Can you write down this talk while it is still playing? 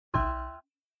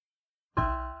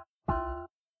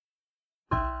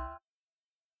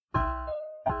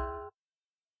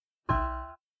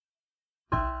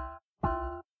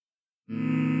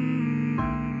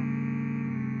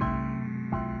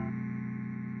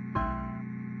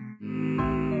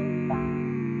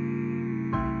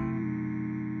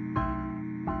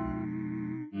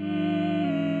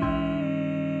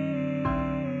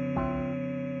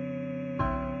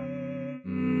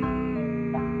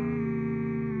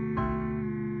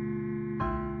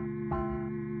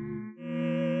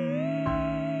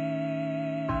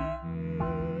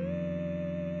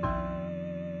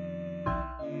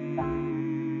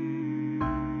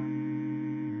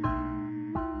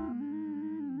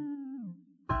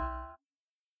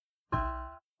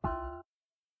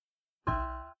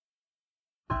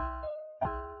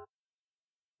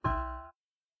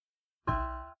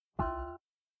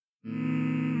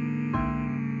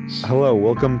Hello,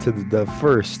 welcome to the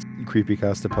first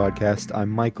Creepycasta podcast. I'm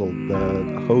Michael,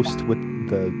 the host with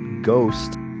the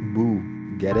ghost. Boo,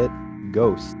 get it?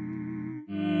 Ghost.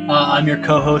 I'm your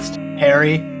co-host,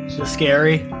 Harry, the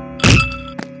Scary.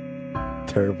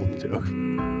 Terrible joke.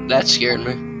 That scared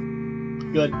me.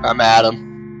 Good. I'm Adam.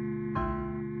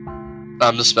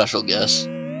 I'm the special guest.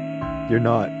 You're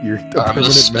not. You're a I'm permanent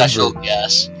the special member.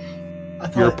 guest.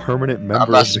 You're a permanent member.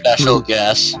 I'm a of the special crew.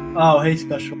 guest. Oh, hey,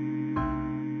 special.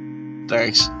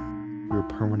 Thanks. You're a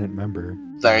permanent member.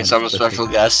 Thanks, Not I'm a special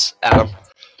guest. Adam.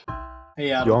 Hey,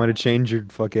 You Adam. want me to change your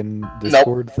fucking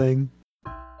Discord thing?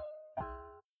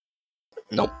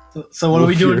 Nope. So what are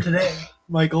we doing Wolf, today,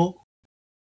 Michael?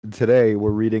 Today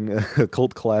we're reading a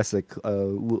cult classic.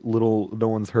 Little no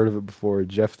one's heard of it before.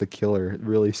 Jeff the Killer.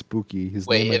 Really spooky. His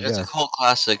Wait, name, I if it's a guess. cult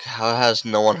classic, how has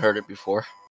no one heard it before?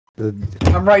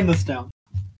 I'm writing this down.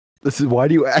 This is why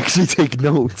do you actually take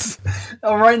notes?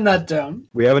 I'm writing that down.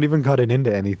 We haven't even gotten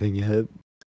into anything yet.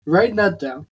 Writing that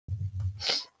down.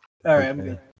 Alright, I'm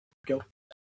Okay. good.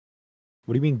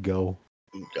 What do you mean go?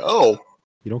 Go.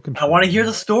 You don't I control. want to hear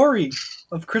the story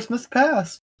of Christmas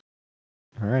Past.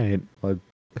 All right. Well,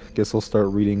 I guess I'll start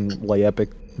reading My Epic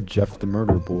Jeff the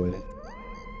Murder Boy.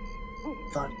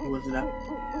 Thought it was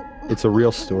that. It's a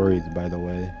real story, by the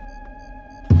way.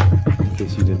 In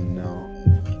case you didn't know.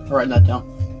 I'm writing that down.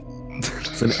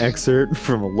 It's an excerpt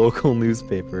from a local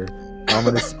newspaper.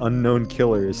 Ominous unknown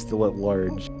killer is still at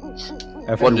large.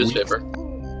 After What weeks- newspaper?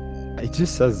 It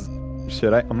just says.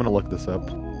 Should I? I'm gonna look this up.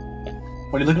 What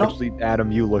are you looking up? Actually,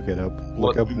 Adam, you look it up.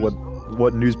 Look What up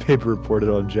what newspaper reported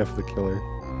on Jeff the Killer.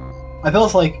 I feel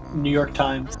it's like New York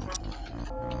Times.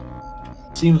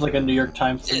 Seems like a New York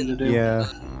Times thing to do. Yeah.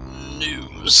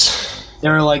 News. They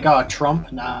were like, oh,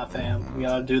 Trump? Nah, fam. We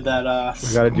gotta do that,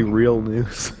 We gotta do real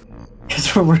news.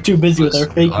 because we're too busy with our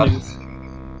fake Uh, news.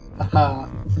 Haha.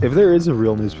 If there is a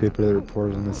real newspaper that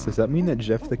reported on this, does that mean that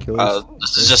Jeff the Killer?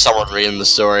 This is just someone reading the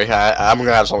story. I'm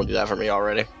gonna have someone do that for me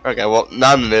already. Okay, well,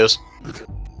 not in the news.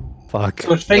 Fuck.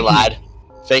 So it's They fake news. lied.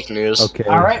 Fake news. Okay.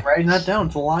 Alright, writing that down.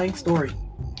 It's a lying story.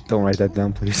 Don't write that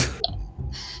down, please.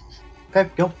 Okay,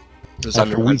 go. It's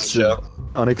After under weeks show. of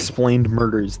unexplained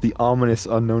murders, the ominous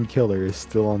unknown killer is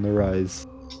still on the rise.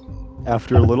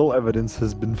 After little evidence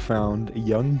has been found, a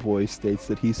young boy states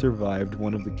that he survived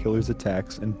one of the killer's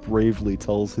attacks and bravely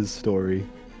tells his story.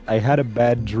 I had a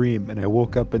bad dream and I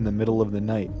woke up in the middle of the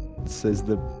night, says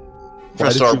the... Why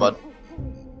Press did star you- button.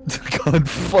 God,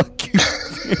 fuck you,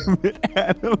 damn it,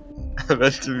 Adam. I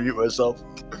meant to mute myself.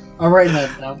 I'm writing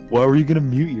that down. Why were you gonna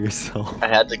mute yourself? I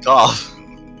had to cough.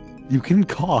 You can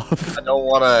cough. I don't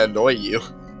want to annoy you.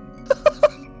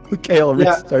 Okay, I'll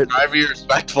Yeah. restart. Try to be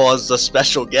respectful as a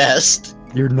special guest.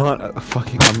 You're not a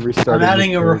fucking... I'm restarting. I'm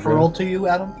adding this a paragraph. referral to you,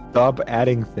 Adam. Stop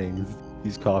adding things.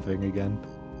 He's coughing again.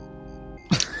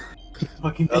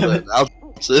 Fucking damn it.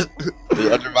 That's it.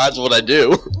 It undermines what I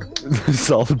do.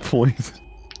 Solid point.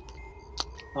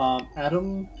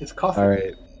 Adam is coughing.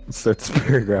 Alright, let's start this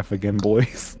paragraph again,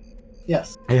 boys.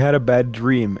 Yes. I had a bad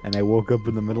dream, and I woke up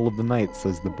in the middle of the night,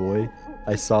 says the boy.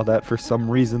 I saw that for some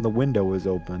reason the window was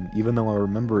open, even though I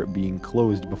remember it being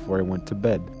closed before I went to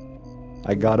bed.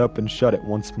 I got up and shut it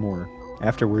once more.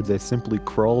 Afterwards, I simply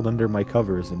crawled under my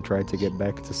covers and tried to get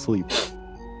back to sleep.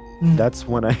 That's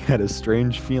when I had a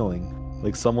strange feeling,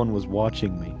 like someone was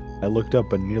watching me. I looked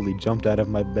up and nearly jumped out of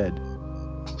my bed.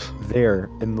 There,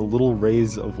 in the little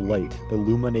rays of light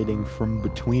illuminating from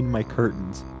between my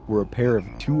curtains, were a pair of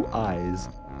two eyes.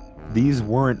 These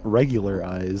weren't regular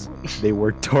eyes, they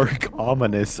were dark,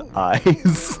 ominous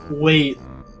eyes. Wait,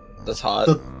 That's hot.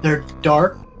 so they're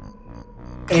dark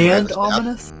and Yeah.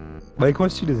 ominous? My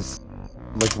question is,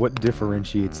 like, what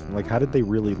differentiates them? Like, how did they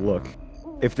really look?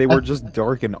 If they were just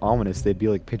dark and ominous, they'd be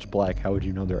like pitch black. How would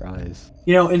you know their eyes?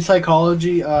 You know, in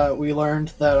psychology, we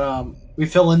learned that we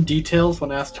fill in details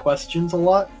when asked questions a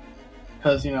lot.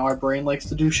 Because, you know, our brain likes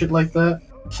to do shit like that.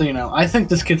 So, you know, I think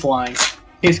this kid's lying.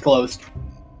 Case closed.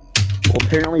 Well,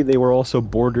 apparently they were also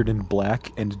bordered in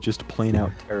black and just plain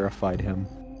out terrified him.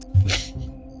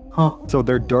 Huh. So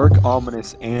they're dark,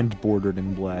 ominous, and bordered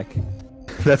in black.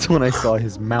 That's when I saw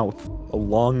his mouth. A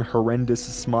long, horrendous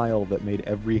smile that made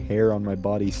every hair on my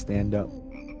body stand up.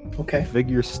 Okay. The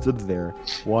figure stood there,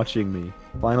 watching me.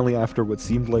 Finally, after what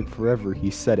seemed like forever, he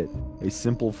said it. A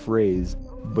simple phrase,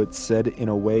 but said in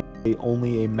a way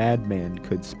only a madman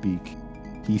could speak.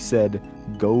 He said,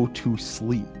 "Go to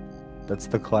sleep." That's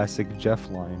the classic Jeff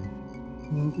line.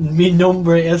 Mi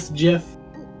nombre es Jeff.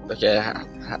 Okay,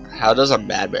 how does a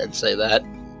madman say that?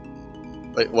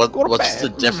 Like, what's the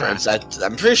difference?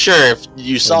 I'm pretty sure if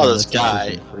you saw no, this that's a guy,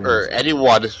 different or phrase.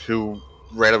 anyone who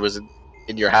randomly was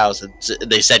in your house and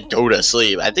they said go to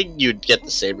sleep, I think you'd get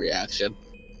the same reaction.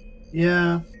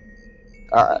 Yeah.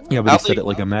 Yeah, but I he said think it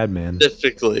like a madman.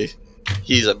 Specifically,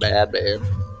 he's a madman.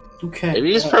 Okay.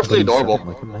 Maybe he's But perfectly he said normal. it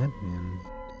like a madman.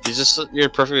 He's just you're a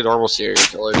perfectly normal serial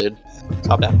killer, dude.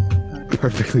 Calm down.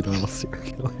 Perfectly normal serial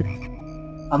killer.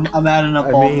 I'm adding up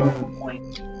I all mean- the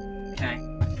points. Okay.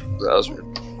 That was weird.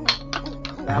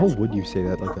 How would you say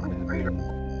that like a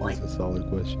madman? That's a solid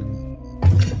question.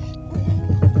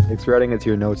 Thanks for adding it to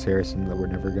your notes, Harrison, that we're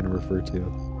never going to refer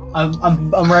to.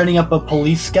 I'm writing up a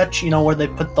police sketch, you know, where they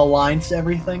put the lines to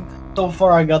everything. So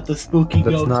far, I got the spooky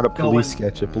That's ghost not a going. police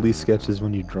sketch. A police sketch is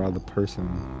when you draw the person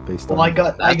based Well, on... I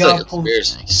got That's a like a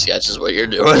conspiracy sketch is what you're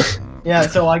doing. yeah.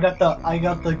 So I got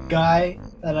the guy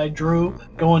that I drew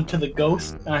going to the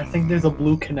ghost, and I think there's a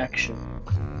blue connection.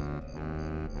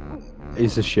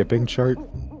 Is a shipping chart?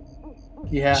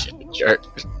 Yeah. Jerk.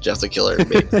 Just a killer.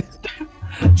 Me.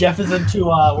 Jeff is into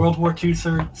World War II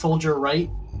soldier Wright,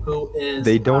 who is.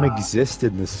 They don't exist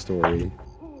in this story.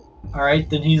 All right,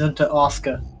 then he's into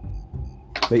Oscar.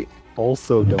 They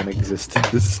also don't exist in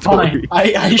this story.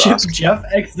 Fine. I ship Jeff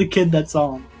X the kid that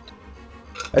saw him.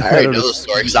 I already know the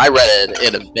story because I read it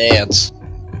in advance.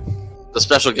 The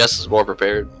special guest is more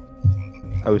prepared.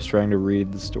 I was trying to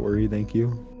read the story, thank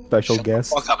you. Special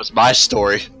guest. Fuck up, it's my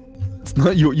story. It's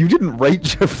not you. You didn't write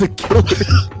Jeff the Killer.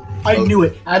 I knew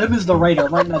it. Adam is the writer.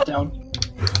 I'm writing that down.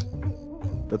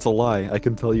 That's a lie. I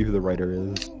can tell you who the writer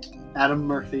is. Adam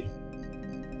Murphy.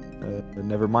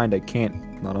 Never mind, I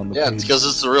can't. Not on the Yeah, page. it's because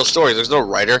it's the real story. There's no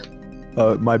writer.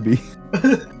 It might be.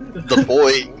 The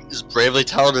boy is bravely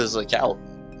telling his account.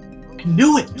 I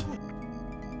knew it.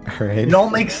 Alright. It all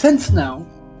makes sense now.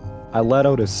 I let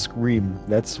out a scream.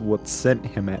 That's what sent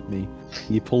him at me.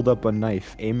 He pulled up a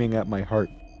knife, aiming at my heart.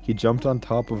 He jumped on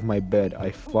top of my bed. I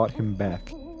fought him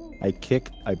back. I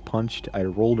kicked, I punched, I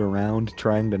rolled around,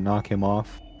 trying to knock him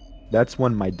off. That's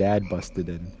when my dad busted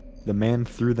in. The man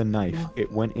threw the knife.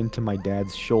 It went into my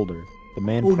dad's shoulder. The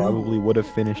man Oh, no. probably would have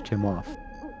finished him off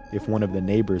if one of the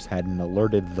neighbors hadn't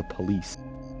alerted the police.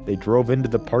 They drove into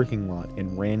the parking lot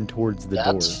and ran towards the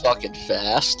That's door. fucking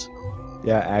fast.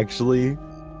 Yeah, actually,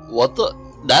 What the?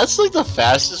 That's like the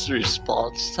fastest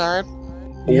response time.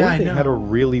 Yeah, or I they know. had a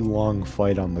really long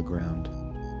fight on the ground.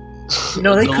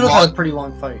 No, they The could have long- had a pretty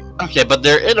long fight. Okay, but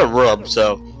they're in a room,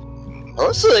 so.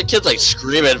 Unless the kid's like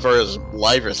screaming for his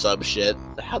life or some shit.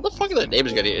 How the fuck are the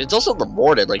neighbors gonna? It's also in the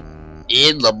morning, like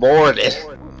in the morning.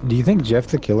 Do you think Jeff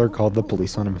the Killer called the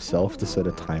police on himself to set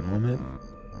a time limit?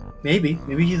 Maybe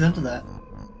he's into that.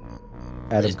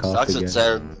 Adam It coughed sucks again. and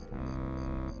said.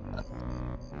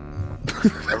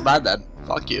 Never mind then.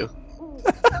 Fuck you.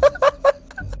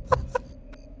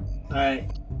 All right.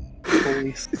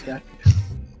 Police. Yeah.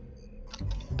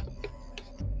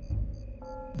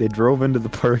 They drove into the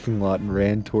parking lot and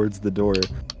ran towards the door.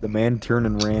 The man turned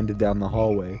and ran down the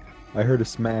hallway. I heard a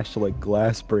smash like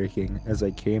glass breaking as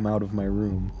I came out of my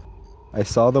room. I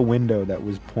saw the window that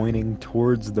was pointing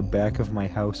towards the back of my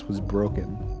house was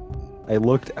broken. I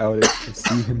looked out it to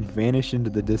see him vanish into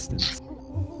the distance.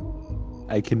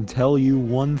 I can tell you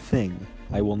one thing.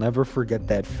 I will never forget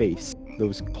that face,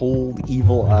 those cold,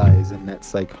 evil eyes, and that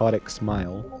psychotic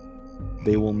smile.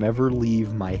 They will never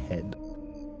leave my head.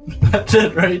 That's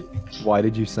it, right? Why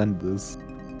did you send this?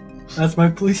 That's my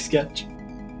police sketch.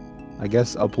 I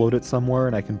guess upload it somewhere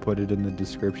and I can put it in the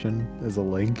description as a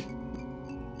link.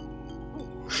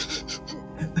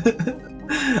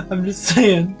 I'm just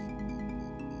saying.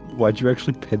 Why'd you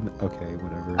actually pin? Okay,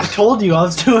 whatever. I told you I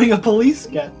was doing a police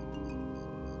sketch.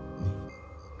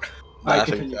 Alright,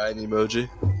 Laughing continue. guy emoji.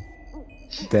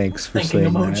 Thanks for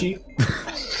Thinking saying emoji.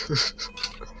 that.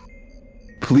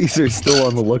 Police are still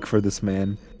on the look for this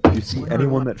man. If you see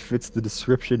anyone that fits the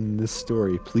description in this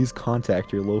story, please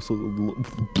contact your local.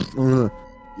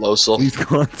 Losel. Please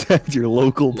contact your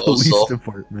local police Losel.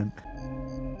 department.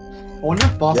 I wonder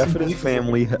if Boston Jeff and his police.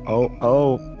 family.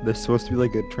 Oh, there's supposed to be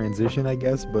like a transition, I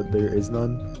guess, but there is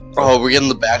none. Oh, we're getting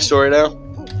the backstory now?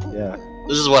 Yeah.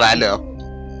 This is what I know.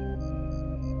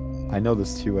 I know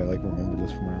this too. I like remember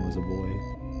this from when I was a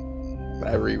boy.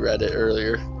 I reread it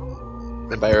earlier.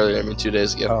 And by earlier, I mean 2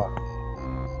 days ago.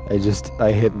 Oh.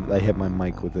 I hit my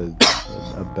mic with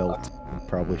a belt. I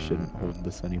probably shouldn't hold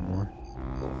this anymore.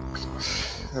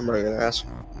 I'm already gonna ask.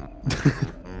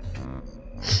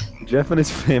 Jeff and his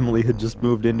family had just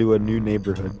moved into a new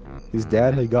neighborhood. His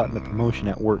dad had gotten a promotion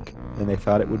at work, and they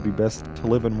thought it would be best to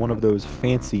live in one of those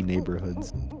fancy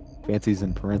neighborhoods. Fancy's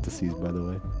in parentheses, by the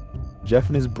way. Jeff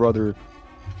and his brother...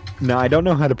 Now, I don't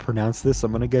know how to pronounce this.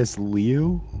 I'm gonna guess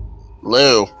Lou?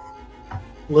 Lou.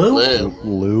 Lou? Lou.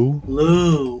 Lou?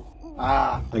 Lou.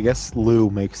 Ah. I guess Lou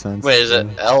makes sense. Wait, is it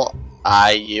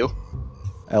L-I-U?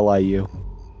 L-I-U.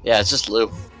 Yeah, it's just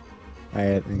Lou.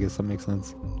 I guess that makes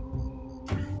sense.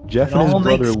 Jeff It and his all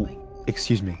brother... makes-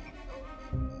 Excuse me.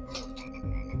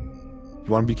 You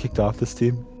want to be kicked off this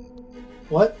team?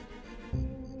 What?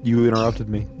 You interrupted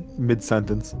me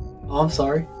mid-sentence. Oh, I'm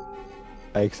sorry.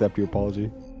 I accept your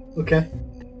apology. Okay.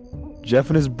 Jeff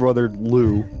and his brother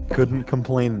Lou couldn't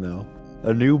complain though.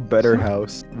 A new, better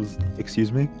house was...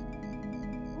 Excuse me?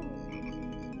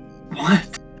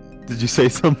 What? Did you say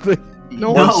something?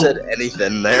 No No. one said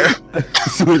anything there. I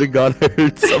swear to God I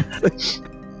heard something.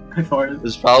 I farted.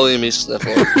 It's probably me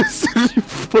sniffling. You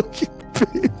fucking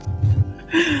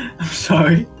bitch. I'm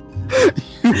sorry.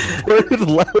 You farted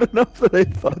loud enough that I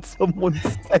thought someone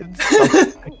said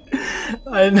something.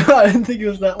 I know. I didn't think it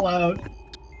was that loud.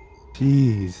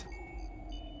 Jeez.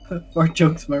 Fart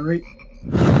jokes, am I right?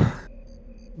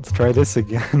 Let's try this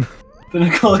again.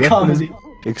 Pinnacle of Jeff and his- comedy.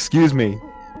 Excuse me.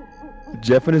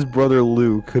 Jeff and his brother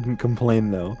Lou couldn't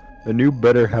complain though. A new,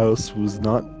 better house was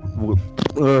not...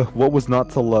 what was not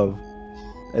to love?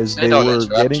 As I they don't were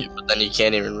interrupt getting... you, but then you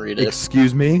can't even read it.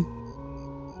 Excuse me?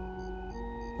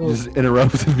 Oh. Just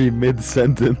interrupted me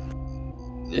mid-sentence.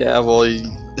 Yeah, well,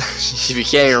 if you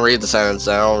can't even read the sentence,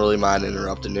 I don't really mind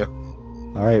interrupting you.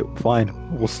 Alright,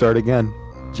 fine. We'll start again.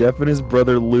 Jeff and his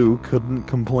brother Lou couldn't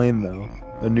complain though.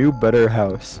 A new, better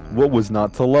house. What was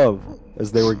not to love?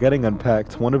 As they were getting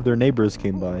unpacked, one of their neighbors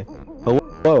came by.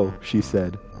 Hello, she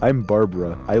said. I'm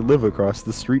Barbara. I live across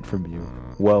the street from you.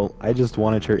 Well, I just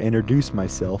wanted to introduce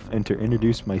myself and to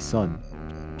introduce my son.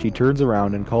 She turns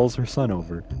around and calls her son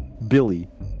over. Billy,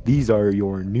 these are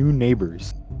your new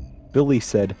neighbors. Billy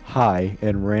said hi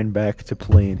and ran back to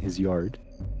play in his yard.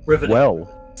 Riveting.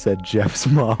 Well, said Jeff's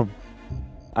mom.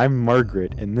 I'm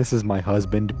Margaret, and this is my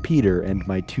husband, Peter, and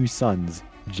my two sons,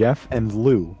 Jeff and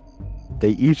Lou.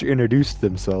 They each introduced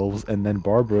themselves, and then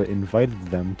Barbara invited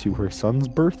them to her son's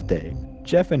birthday.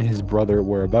 Jeff and his brother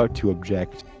were about to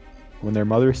object, when their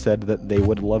mother said that they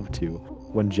would love to.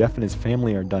 When Jeff and his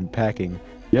family are done packing,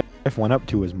 Jeff went up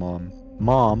to his mom.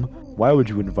 Mom, why would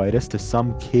you invite us to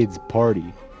some kid's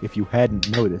party? If you hadn't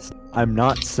noticed, I'm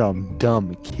not some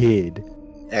dumb kid.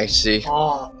 Actually,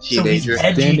 Aw, so he's Teenager.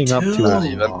 edgy Standing up too. to Not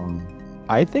his even. mom.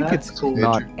 I think That's it's cool.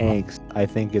 not angst. I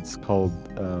think it's called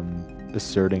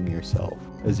asserting yourself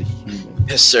as a human.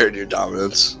 assert your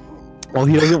dominance. Well,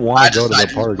 he doesn't I want to go just to I the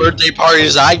do party. birthday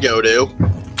parties I go to.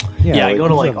 Yeah, I go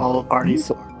to he's like a- all the parties.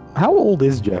 he's- How old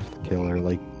is Jeff the Killer?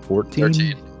 Like 14?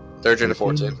 13. 13 to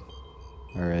 14.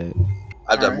 All right.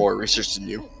 I've done Alright. more research than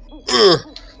you.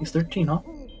 He's 13, huh?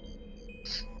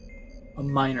 A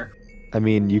minor. I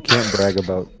mean, you can't brag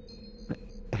about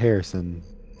Harrison.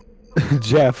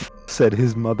 Jeff, said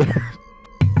his mother.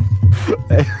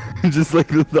 Just like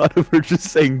the thought of her just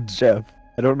saying Jeff.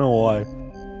 I don't know why.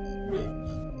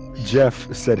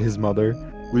 Jeff, said his mother,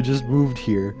 we just moved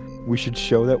here. We should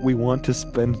show that we want to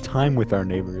spend time with our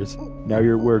neighbors. Now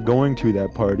we're going to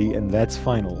that party, and that's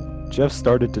final. Jeff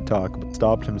started to talk, but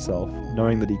stopped himself,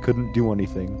 knowing that he couldn't do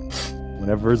anything.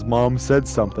 Whenever his mom said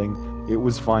something, it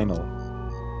was final.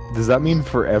 Does that mean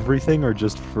for everything or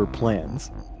just for plans?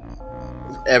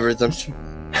 Everything.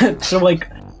 So like,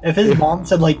 if his mom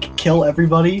said like kill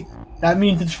everybody, that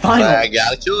means it's final. I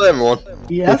gotta kill everyone.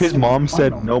 Yes, If his mom it's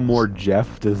said final. no more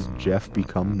Jeff, does Jeff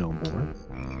become no more?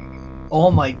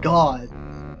 Oh my god,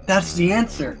 that's the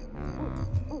answer.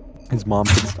 His mom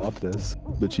could stop this,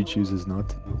 but she chooses not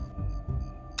to.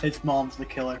 His mom's the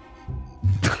killer.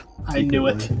 I knew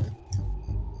it.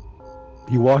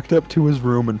 He walked up to his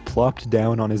room and plopped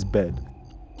down on his bed.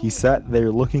 He sat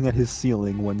there looking at his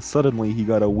ceiling when suddenly he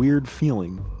got a weird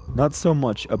feeling. Not so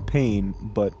much a pain,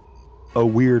 but a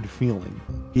weird feeling.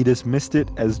 He dismissed it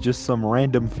as just some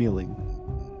random feeling.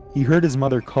 He heard his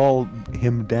mother call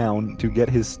him down to get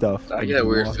his stuff. I and get a he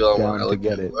weird walked feeling down when I to look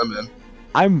get at it. women.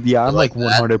 I'm like like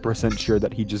that. 100% sure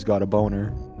that he just got a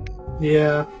boner.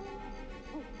 Yeah.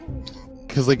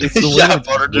 Cause like it's the way Yeah, it's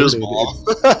butter to his worded,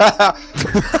 mom.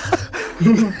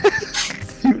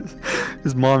 it's-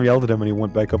 His mom yelled at him and he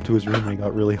went back up to his room and he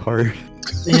got really hard.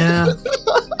 Yeah.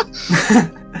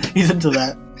 He's into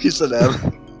that. He's an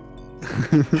M.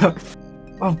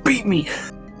 Oh, beat me.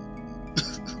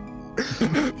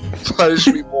 Punish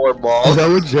me more, Is mom. that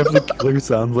what Jeff the Killer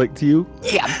sounds like to you?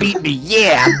 Yeah, beat me.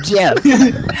 Yeah, I'm Jeff.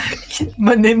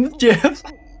 My name is Jeff.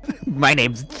 My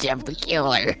name's Jeff the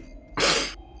Killer.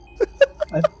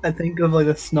 I think of like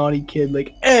a snotty kid,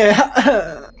 like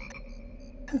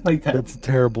like that. That's a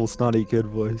terrible snotty kid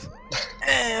voice.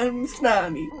 I'm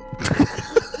snotty.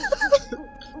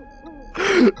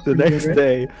 The next right?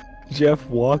 day, Jeff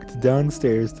walked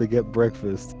downstairs to get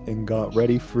breakfast and got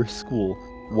ready for school.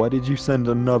 Why did you send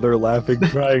another laughing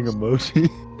crying emoji?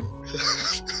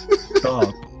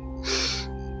 Stop.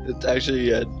 It's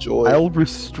actually joy. I'll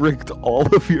restrict all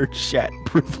of your chat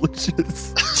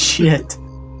privileges. Shit.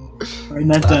 Writing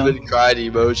that I've down. been crying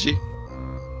emoji.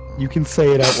 You can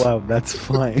say it out loud, that's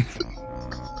fine.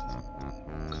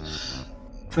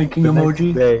 Thinking The next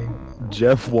emoji. day,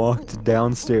 Jeff walked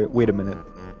downstairs. Wait a minute.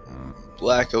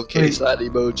 Black okay Wait. side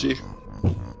emoji.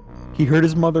 He heard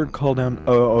his mother call down.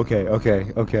 Oh,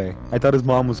 okay. I thought his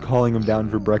mom was calling him down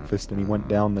for breakfast and he went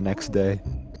down the next day.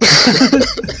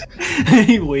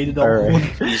 He waited all Alright.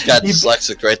 He's got He-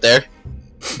 dyslexic right there.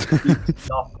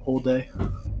 off the whole day.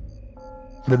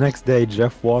 The next day,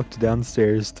 Jeff walked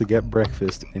downstairs to get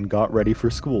breakfast and got ready for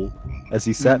school. As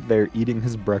he sat there eating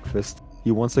his breakfast, he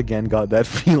once again got that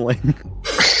feeling.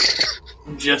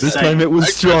 Just This saying. time it was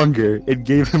Actually- stronger. It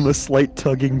gave him a slight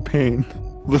tugging pain.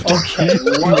 Okay.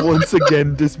 He once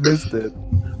again dismissed it.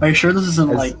 Are you sure this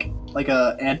isn't As- like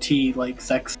a anti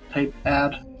sex type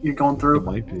ad you're going It through?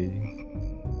 might be.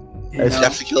 You as know?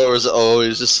 Jeff the Killer was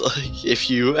always just like, if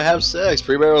you have sex,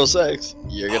 premarital sex,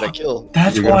 you're gonna kill.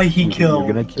 That's You're why gonna- he killed.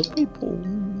 You're gonna kill people.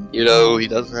 You know, he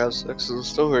doesn't have sex in the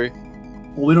story.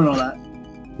 Well, we don't know that.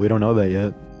 We don't know that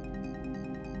yet.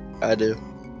 I do.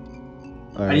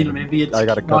 I mean, maybe it's I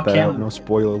gotta not cut that out. canon. No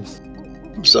spoilers.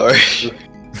 I'm sorry.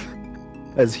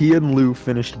 As he and Lou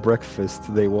finished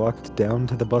breakfast, they walked down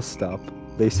to the bus stop.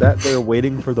 They sat there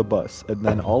waiting for the bus, and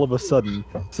then all of a sudden,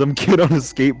 some kid on a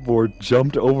skateboard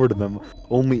jumped over to them,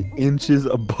 only inches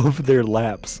above their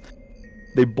laps.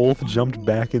 They both jumped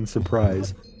back in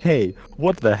surprise. Hey,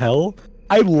 what the hell?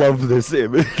 I love this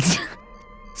image.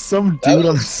 Some That dude on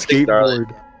a was sick, darling.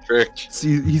 skateboard. Trick.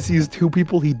 He sees two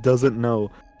people he doesn't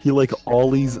know. He like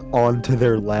ollies onto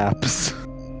their laps.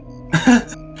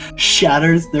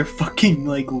 Shatters their fucking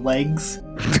legs.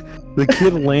 The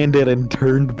kid landed and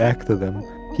turned back to them.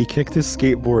 He kicked his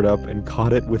skateboard up and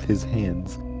caught it with his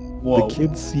hands. Whoa. The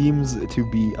kid seems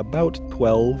to be about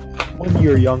 12, 1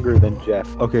 year younger than Jeff.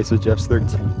 Okay, so Jeff's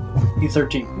 13. He's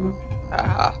 13.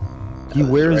 Ah. He That was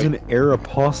wears right. an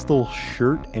Aeropostale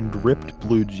shirt and ripped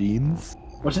blue jeans.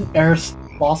 What's an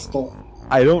Aeropostale?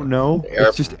 I don't know. Aer-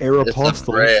 It's just It's a Aeropostale.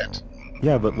 brand.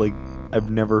 Yeah, but like, I've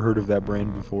never heard of that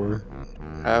brand before.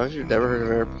 How have you never heard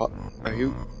of AirPod? Are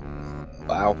you?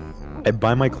 Wow. I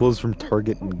buy my clothes from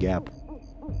Target and Gap.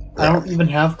 I don't even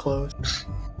have clothes.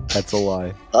 That's a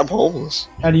lie. I'm homeless.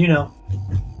 How do you know?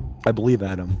 I believe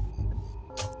Adam.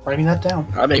 Writing that down.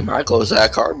 I make my clothes out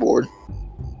of cardboard.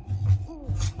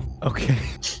 Okay.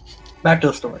 Back to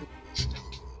the story.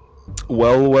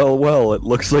 Well, it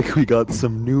looks like we got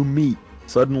some new meat.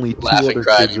 Suddenly, two Laughing other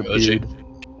crying kids emoji.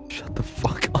 appeared. Shut the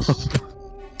fuck up.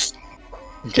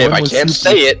 Okay, if One I was can't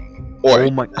super- say it, or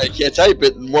Oh my- I can't type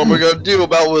it, what we're gonna do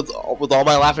about with all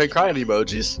my laughing and crying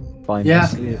emojis? Fine, Yeah.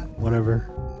 just say it. Whatever.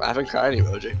 Laughing crying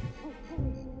emoji.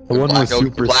 The one was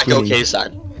super black skinny. OK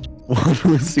sign. One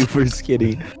was super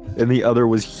skinny, and the other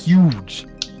was huge.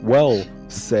 Well,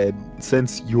 said,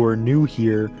 since you're new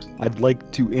here, I'd like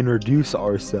to introduce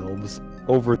ourselves.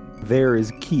 Over there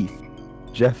is Keith.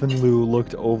 Jeff and Lou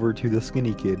looked over to the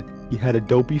skinny kid. He had a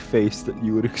dopey face that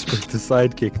you would expect a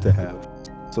sidekick to have.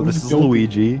 So Who's this is dopey?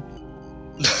 Luigi,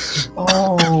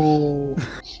 Oh.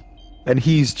 and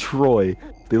he's Troy.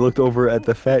 They looked over at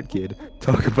the fat kid.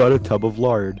 Talk about a tub of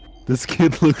lard. This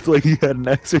kid looked like he hadn't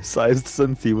exercised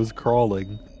since he was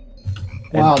crawling.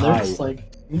 Wow, And they're I-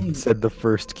 just said the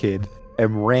first kid,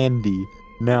 am Randy.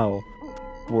 Now,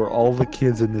 for all the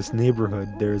kids in this neighborhood,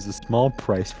 there is a small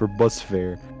price for bus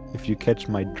fare, if you catch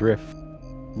my drift.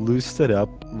 Lou stood up,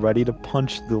 ready to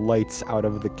punch the lights out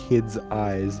of the kid's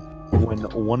eyes, when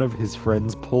one of his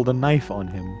friends pulled a knife on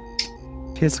him.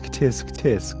 Tisk, tisk,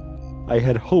 tisk. I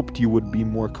had hoped you would be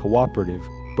more cooperative,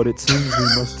 but it seems we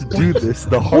must do this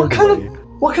the hard kind way.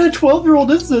 What kind of 12-year-old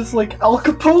is this? Like Al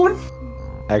Capone?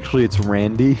 Actually, it's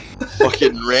Randy.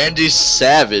 Fucking Randy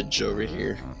Savage over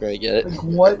here. Can I get it? Like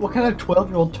what? What kind of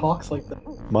 12-year-old talks like that?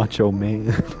 Macho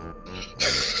man.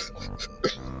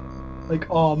 Like,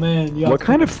 oh man, you. What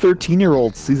kind of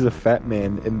 13-year-old sees a fat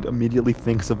man and immediately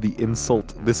thinks of the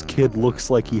insult? This kid looks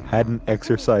like he hadn't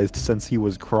exercised since he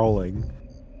was crawling.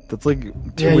 That's like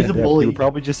too Yeah, he's a in-depth. bully. You would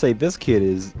probably just say this kid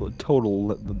is total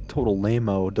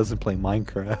lame-o, doesn't play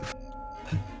Minecraft.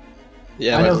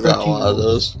 Yeah, I know I've got a lot of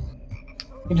 13-year-olds. those.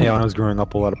 Yeah, when I was growing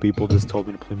up, a lot of people just told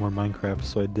me to play more Minecraft,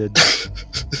 so I did.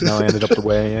 Now I ended up the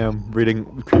way I am, reading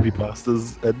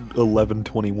creepypastas at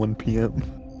 11:21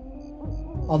 p.m.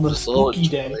 On the Just a little spooky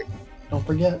day. enjoying. Don't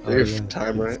forget. Oh, Your yeah.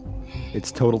 time, right?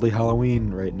 It's totally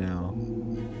Halloween right now.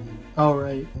 Oh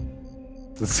right.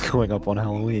 This is going up on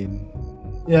Halloween.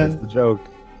 Yeah. That's the joke.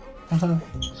 Uh-huh.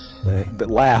 But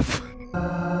laugh.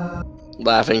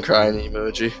 Laughing, crying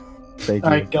emoji. Thank you.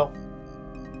 All right, go.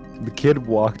 The kid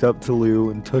walked up to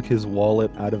Lou and took his wallet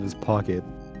out of his pocket.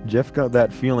 Jeff got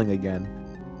that feeling again.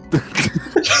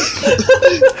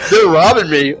 They're robbing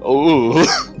me. Ooh.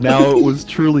 Now it was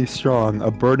truly strong,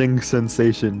 a burning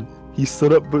sensation. He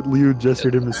stood up, but Lou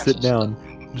gestured him to sit down.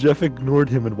 Jeff ignored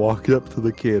him and walked up to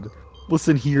the kid.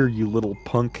 Listen here, you little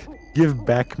punk. Give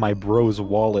back my bro's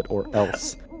wallet or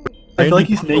else. I feel like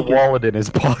he's put the naked. wallet in his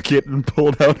pocket and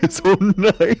pulled out his own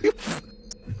knife.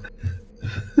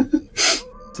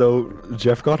 So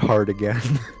Jeff got hard again.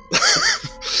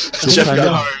 Jeff time got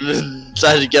it- hard and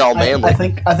decided to get all manly. I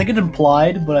think it's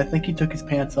implied, but I think he took his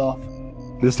pants off.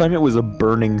 This time it was a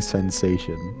burning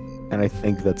sensation, and I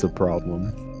think that's a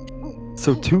problem.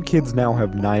 So 2 kids now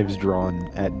have knives drawn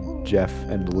at Jeff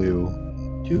and Lou.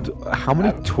 Dude, How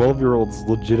many 12-year-olds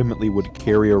legitimately would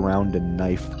carry around a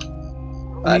knife?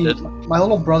 I mean, did. my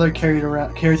little brother carries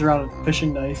around a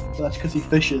fishing knife. But that's because he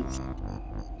fishes.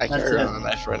 I That's carry it. around a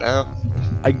knife right now.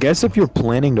 I guess if you're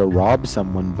planning to rob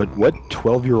someone, but what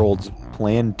 12-year-olds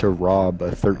plan to rob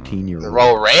a 13-year-old?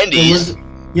 Well, Randy's.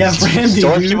 Yeah, Randy,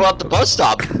 Throwing dude. people at the bus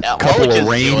stop. All Couple the kids of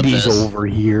deal with Randys this. over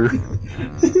here.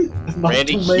 Not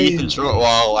Randy, too late. Keith, and Troy.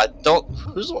 Well, I don't.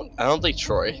 Who's the one? I don't think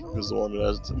Troy was the one who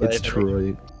has the knife. It's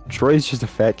Troy. Troy's just a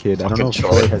fat kid. I don't know if Fucking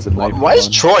Troy has a knife. Why does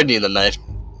on. Troy need the knife?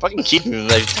 Fucking Keith needs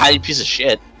the knife. Tiny piece of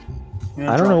shit.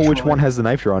 Yeah, I don't know which Troy. one has the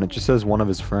knife drawn. It just says one of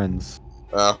his friends.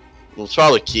 Well, it's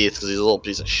probably Keith because he's a little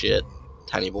piece of shit.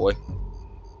 Tiny boy.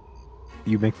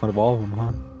 You make fun of all of them,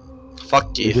 huh?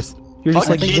 Fuck You're Keith. just Fuck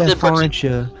like Keith Jeff, and fuck- aren't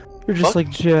you? You're just Fuck- like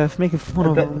Jeff, making fun I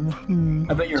of bet- him.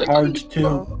 I bet you're Like- hard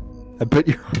too. I bet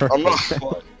you're. I'm not.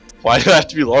 Why do I have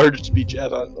to be large to be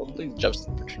Jeff? I don't think Jeff's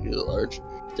particularly large.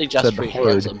 I think Jeff's Said pretty hard.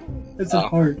 handsome. It's Oh.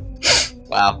 hard.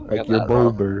 Wow. I Like got your that wrong.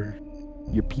 bober,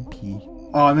 your pee.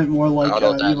 Oh, I meant more like I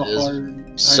don't know you have what a that is.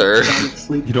 hard. Sir. hard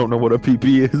sleep. You don't know what a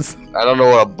pee is? I don't know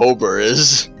what a bober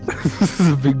is. This is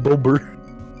a big bober.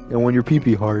 And when you're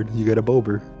pee hard, you get a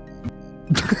bober.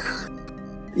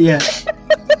 Yeah,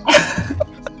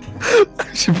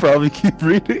 I should probably keep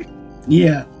reading.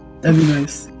 yeah, that'd be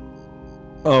nice.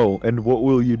 Oh, and what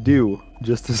will you do?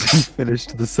 Just as he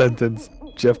finished the sentence,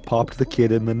 Jeff popped the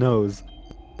kid in the nose.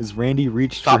 As Randy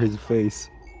reached Stop. for his face.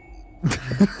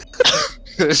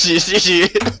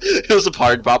 It was a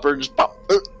hard popper, just pop,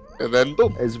 and then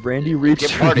boom. As Randy reached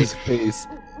Get for party. his face,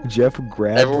 Jeff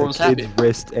grabbed Everyone the was kid's happy.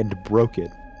 wrist and broke it.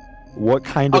 What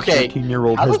kind of Okay,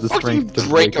 13-year-old How has the the fuck do you strength to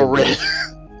break a wrist?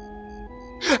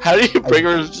 wrist? How do you break a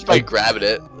wrist just by grabbing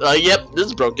it? Yep, this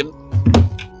is broken.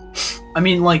 I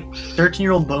mean, like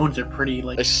 13-year-old bones are pretty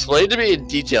like. Explain to me in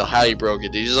detail how you broke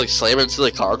it. Did you just like slam it into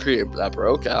the concrete and that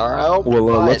broke? Alright. Well,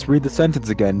 fine. let's read the sentence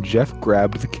again. Jeff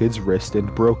grabbed the kid's wrist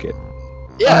and broke it.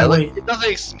 Yeah, like, wait. it doesn't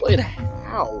explain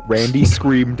how. Randy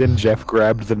screamed and Jeff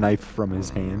grabbed the knife from his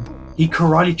hand. He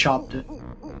karate chopped it.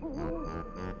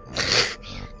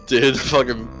 Dude,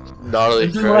 fucking gnarly.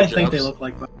 This is what I karate think they chops. look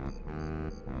like. I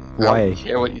Why? don't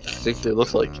care what you think they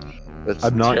look like. That's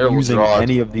I'm not terrible using drawing.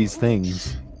 any of these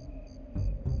things.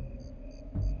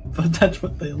 But that's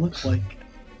what they look like.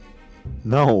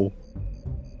 No.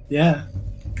 Yeah,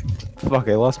 Fuck,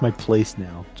 I lost my place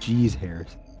now. Jeez,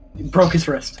 Harris. he broke his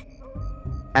wrist.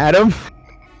 Adam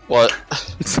What?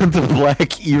 sent a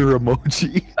black ear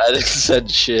emoji. I didn't send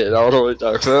shit. I don't know what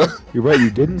you're talking about. You're right, you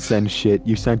didn't send shit.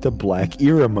 You sent a black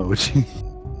ear emoji.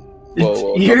 It's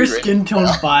whoa, ear don't be skin tone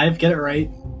 5. Get it right.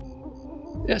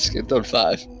 Yeah, skin tone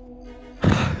 5.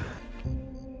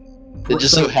 It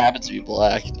just so happens to be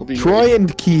black. Don't be Troy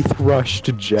and Keith rushed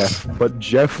to Jeff, but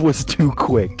Jeff was too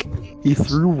quick. He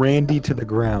threw Randy to the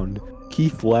ground.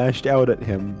 Keith lashed out at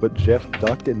him, but Jeff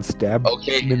ducked and stabbed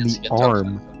Okay, him in it's the skin tone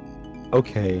arm.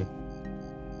 Okay.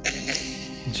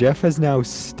 Jeff has now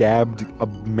stabbed a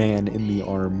man in the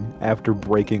arm after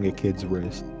breaking a kid's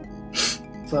wrist.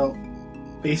 So,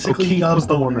 Oh, basically, he Keith got was a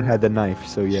the one that boner. had the knife,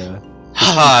 so yeah.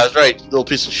 Haha, that's right, little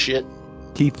piece of shit.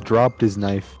 Keith dropped his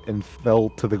knife and fell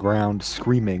to the ground,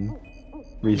 screaming.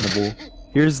 Reasonable.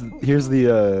 Here's the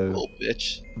Little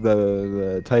bitch.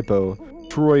 the typo.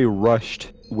 Troy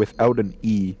rushed without an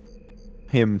E.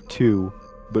 Him too,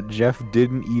 but Jeff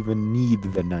didn't even need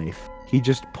the knife. He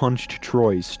just punched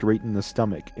Troy straight in the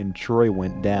stomach, and Troy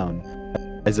went down.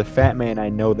 As a fat man, I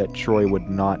know that Troy would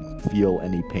not feel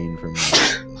any pain from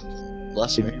that.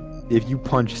 Bless If, me. if you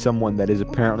punch someone that is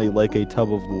apparently like a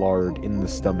tub of lard in the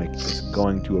stomach, it's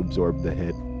going to absorb the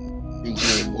hit.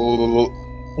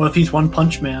 What if he's One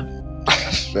Punch Man?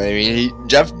 I mean,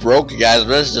 Jeff broke a guy's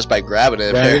wrist just by grabbing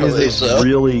it, That apparently, is a so.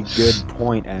 really good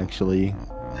point, actually.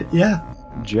 Yeah.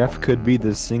 Jeff could be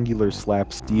the singular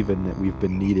slap Steven that we've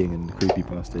been needing in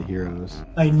Creepypasta Heroes.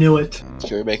 I knew it.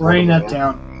 Should we make Writing one that of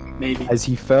down. Maybe. As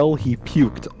he fell, he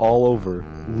puked all over.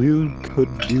 Lou could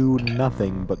do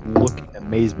nothing but look in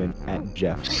amazement at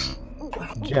Jeff.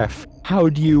 Jeff, how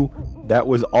do you... That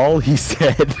was all he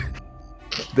said.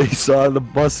 They saw the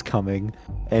bus coming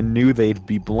and knew they'd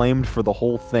be blamed for the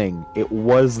whole thing. It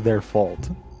was their fault.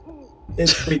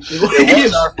 It's, It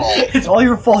was our fault. It's all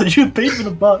your fault. You paid for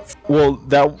the bus. Well,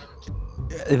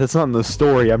 that's not in the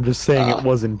story. I'm just saying it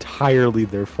was entirely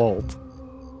their fault.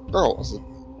 No, it wasn't.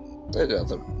 They did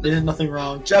nothing. They did nothing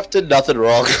wrong. Jeff did nothing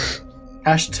wrong.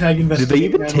 Hashtag Did investigate. they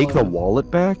even take the 9/11. wallet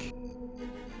back?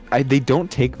 They don't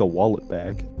take the wallet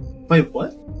back. Wait,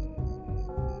 what?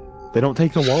 They don't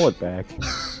take the wallet back.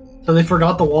 So they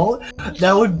forgot the wallet?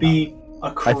 That would be a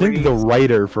I crazy... think the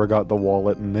writer forgot the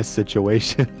wallet in this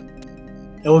situation.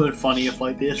 It would have been funny if,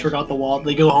 like, they just forgot the wallet.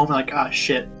 They go home and like, ah,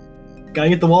 shit. Gotta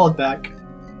get the wallet back.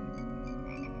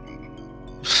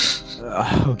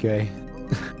 Okay.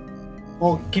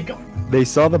 Well, keep going. They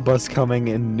saw the bus coming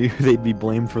and knew they'd be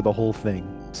blamed for the whole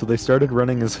thing, so they started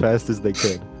running as fast as they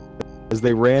could. As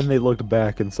they ran, they looked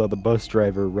back and saw the bus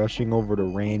driver rushing over to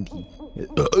Randy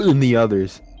and the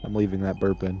others. I'm leaving that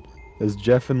burp in. As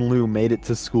Jeff and Lou made it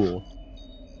to school,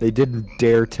 they didn't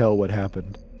dare tell what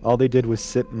happened. All they did was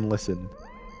sit and listen.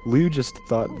 Lou just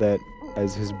thought that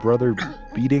as his brother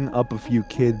beating up a few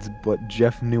kids, but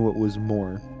Jeff knew it was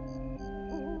more.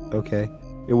 Okay.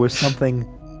 It was something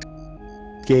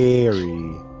scary.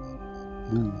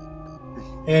 Ooh.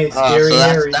 Hey, scary So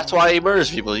Harry. that's why he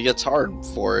murders people. He gets hard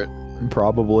for it.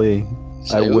 Probably.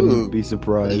 So, I wouldn't ooh, be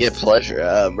surprised. You get pleasure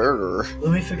out of murderer.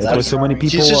 Let me fix That's why that. so many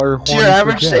people He's just are your horny for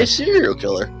average day Jeff. serial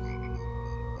killer.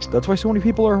 That's why so many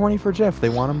people are horny for Jeff. They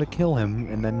want him to kill him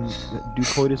and then do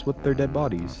coitus with their dead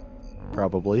bodies.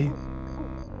 Probably.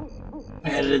 I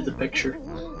edited the picture.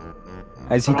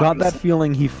 As he got that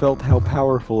feeling, he felt how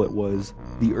powerful it was.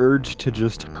 The urge to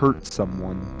just hurt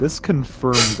someone. This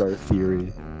confirms our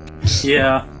theory.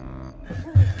 Yeah.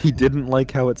 He didn't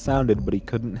like how it sounded, but he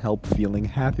couldn't help feeling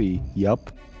happy.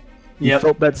 Yup. He Yep.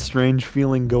 felt that strange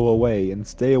feeling go away and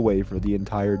stay away for the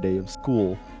entire day of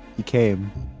school. He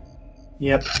came.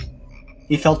 Yep.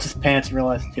 He felt his pants and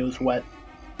realized it was wet.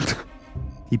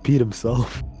 He peed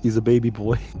himself. He's a baby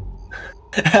boy.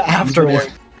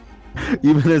 Afterward.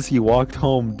 Even as he walked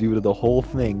home due to the whole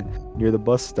thing near the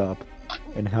bus stop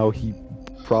and how he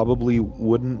probably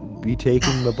wouldn't be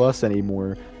taking the bus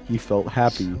anymore, he felt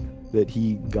happy that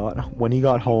when he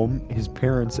got home, his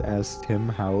parents asked him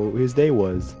how his day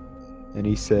was. And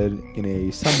he said in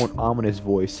a somewhat ominous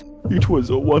voice, "It was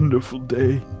a wonderful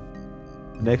day."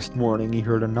 Next morning, he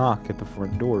heard a knock at the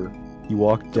front door. He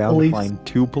walked down to Police. find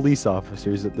 2 police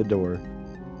officers at the door.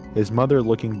 His mother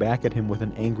looking back at him with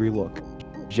an angry look.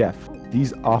 "Jeff,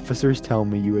 these officers tell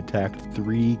me you attacked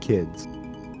 3 kids.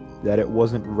 That it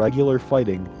wasn't regular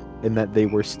fighting, and that they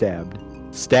were stabbed.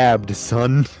 Stabbed,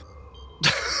 son!"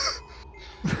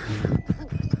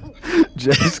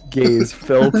 Jeff's gaze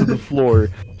fell to the floor,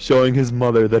 showing his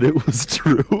mother that it was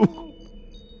true.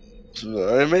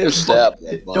 I may have stabbed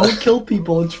that, but Don't kill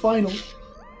people, it's final.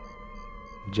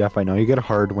 Jeff, I know you get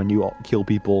hard when you kill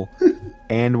people,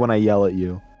 and when I yell at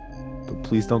you. But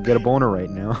please don't get a boner right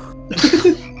now.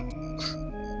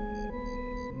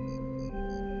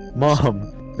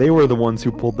 Mom, they were the ones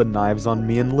who pulled the knives on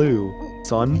me and Lou.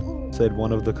 "Son," said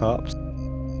one of the cops,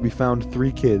 "we found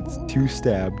 3 kids, 2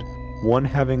 stabbed, 1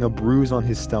 having a bruise on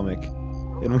his stomach,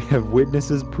 and we have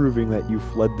witnesses proving that you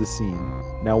fled the scene.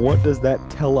 Now what does that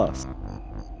tell us?"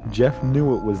 Jeff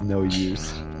knew it was no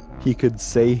use. He could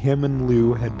say him and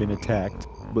Lou had been attacked,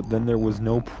 but then there was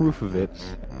no proof of it,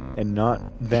 and not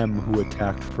them who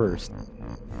attacked first.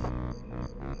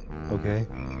 Okay?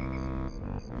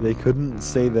 They couldn't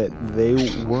say that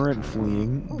they weren't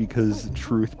fleeing because,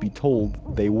 truth be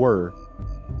told, they were.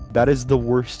 That is the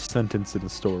worst sentence in the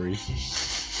story.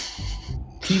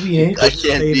 TBH. I can't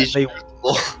Say be that they-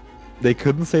 truthful. They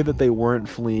couldn't say that they weren't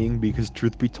fleeing because,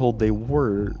 truth be told, they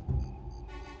were.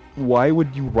 Why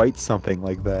would you write something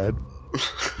like that?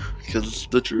 Because it's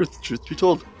the truth. Truth be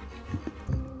told.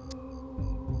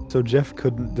 So Jeff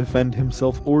couldn't defend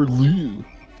himself or Lou.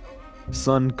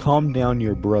 Son, calm down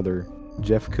your brother.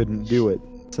 Jeff couldn't do it,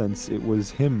 since it was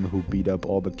him who beat up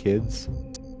all the kids.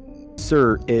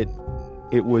 Sir, it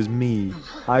was me.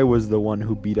 I was the one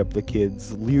who beat up the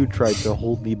kids. Liu tried to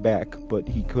hold me back, but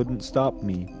he couldn't stop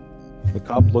me. The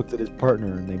cop looked at his partner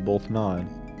and they both nod.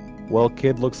 Well,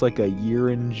 kid looks like a year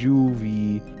in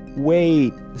juvie.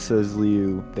 Wait, says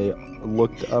Liu. They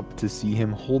looked up to see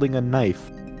him holding a knife.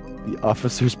 The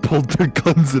officers pulled their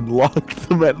guns and locked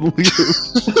them at Liu.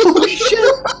 Holy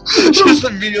shit! Just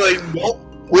immediately, nope.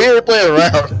 We ain't playing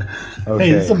around. Okay.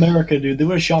 Hey, this is America, dude. They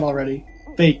would have shot already.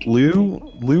 Fake.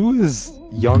 Lou is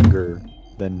younger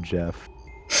than Jeff.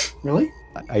 Really?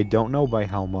 I don't know by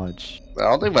how much. I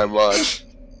don't think by much.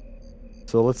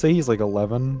 So let's say he's like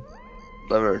 11.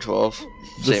 11 or 12.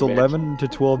 This Same age. 11 to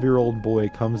 12-year-old boy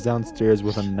comes downstairs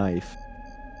with a knife,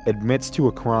 admits to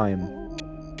a crime.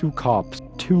 Two cops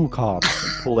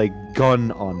pull a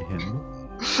gun on him.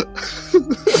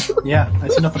 Yeah, I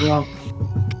see nothing wrong.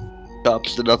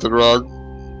 Cops did nothing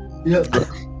wrong. Yeah.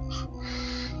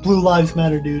 Blue lives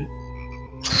matter, dude.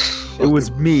 It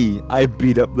was me. I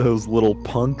beat up those little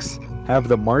punks. Have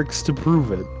the marks to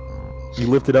prove it. He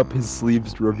lifted up his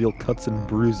sleeves to reveal cuts and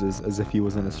bruises as if he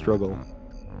was in a struggle.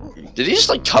 Did he just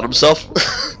like cut himself?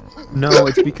 No,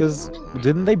 it's because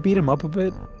didn't they beat him up a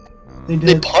bit? They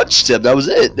They did. punched him. That was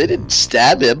it. They didn't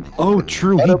stab him. Oh,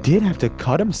 true. Cut He him. did have to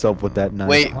cut himself with that knife.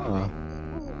 Wait. Huh?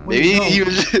 Maybe Wait, he no.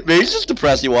 was. Maybe he's just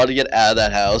depressed. He wanted to get out of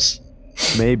that house.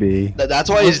 Maybe. That's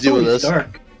why That he's doing story's this.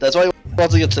 Dark. That's why he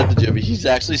wants to get sent to juvie. He's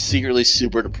actually secretly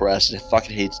super depressed and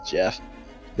fucking hates Jeff.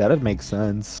 That'd make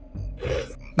sense.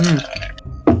 Hmm.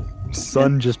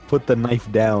 Son just put the knife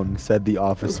down, said the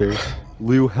officer.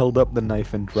 Liu held up the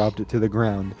knife and dropped it to the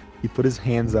ground. He put his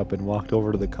hands up and walked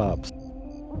over to the cops.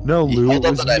 No, He Lou, held it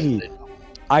up was the knife. me.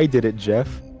 I did it,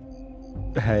 Jeff.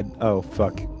 Oh,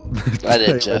 fuck. I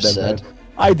did, Jeff said.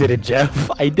 I did it, Jeff.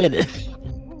 I did it.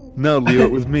 No, Leo,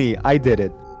 it was me. I did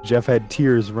it. Jeff had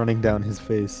tears running down his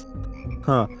face.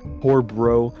 Huh, poor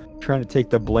bro, trying to take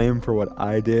the blame for what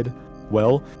I did.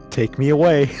 Well, take me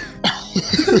away.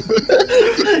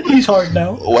 He's hard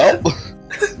now. Well,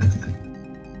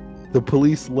 The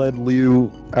police led Liu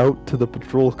out to the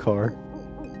patrol car.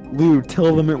 Liu,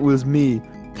 tell them it was me.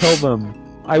 Tell them.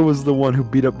 I was the one who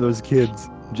beat up those kids.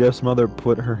 Jeff's mother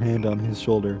put her hand on his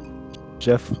shoulder.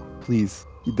 Jeff, please,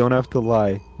 you don't have to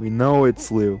lie. We know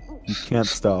it's Liu. You can't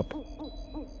stop.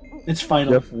 It's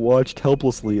final. Jeff watched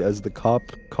helplessly as the cop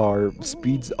car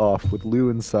speeds off with Liu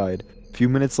inside. A few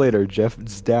minutes later,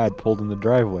 Jeff's dad pulled in the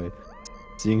driveway.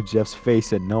 Seeing Jeff's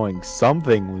face and knowing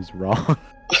something was wrong.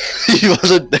 he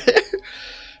wasn't there.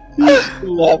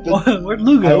 What happened? Where'd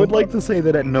Lou go? I would like to say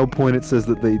that at no point it says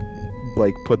that they,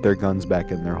 like, put their guns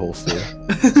back in their holster.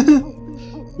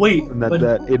 Wait, And that,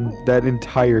 but, that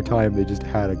entire time they just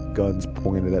had guns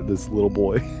pointed at this little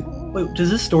boy. wait, does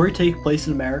this story take place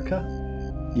in America?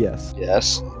 Yes.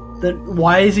 Yes. Then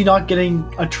why is he not getting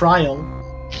a trial?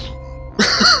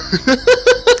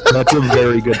 That's a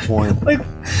very good point. Like,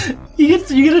 you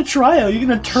get a trial, you get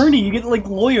an attorney, you get like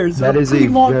lawyers. That It's is a pretty a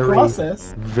long very-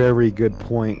 process. Very good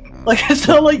point. Like it's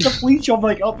not like the police show up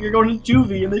like, oh, you're going to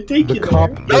juvie, and they take The you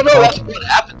cop, there. No, the, that's cop what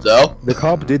happened though. the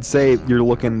cop did say you're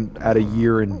looking at a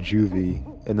year in juvie,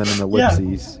 and then an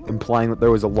ellipses, implying that there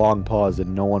was a long pause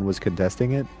and no one was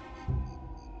contesting it.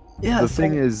 Yeah. The so-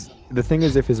 thing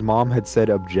is, if his mom had said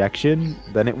objection,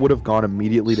 then it would have gone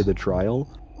immediately to the trial.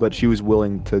 But she was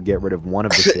willing to get rid of one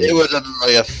of the kids. It was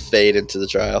like a fade into the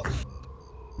trial.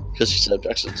 Because she said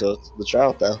objection to the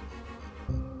trial now.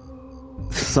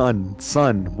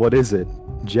 Son, what is it?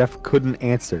 Jeff couldn't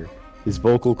answer. His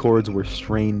vocal cords were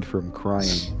strained from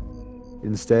crying.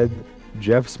 Instead,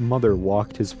 Jeff's mother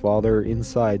walked his father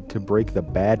inside to break the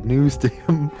bad news to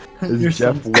him as Your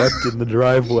Jeff son's- wept in the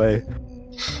driveway.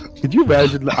 Could you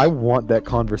imagine? I want that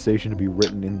conversation to be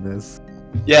written in this.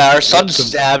 Yeah, our son Some-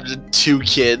 stabbed 2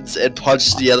 kids and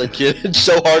punched the other kid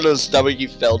so hard in the stomach he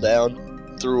fell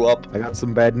down, threw up. I got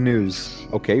some bad news.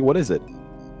 Okay, what is it?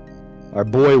 Our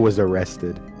boy was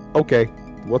arrested. Okay,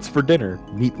 what's for dinner?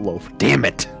 Meatloaf. Damn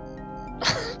it!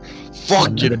 Fuck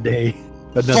Another you, day.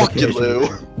 Another fuck you, occasion.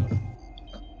 Lou.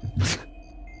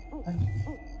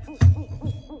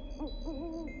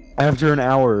 After an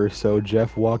hour or so,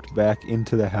 Jeff walked back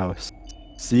into the house.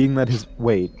 Seeing that his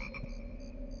wait,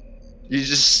 You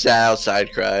just sat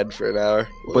outside crying for an hour.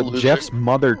 What a but loser. Jeff's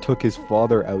mother took his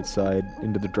father outside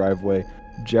into the driveway.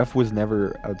 Jeff was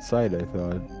never outside, I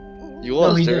thought. You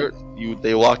was he there.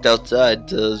 They walked outside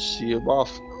to see him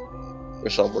off, or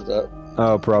something like that.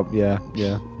 Oh,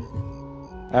 yeah.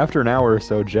 After an hour or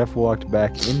so, Jeff walked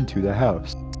back into the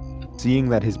house. Seeing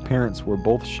that his parents were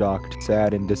both shocked,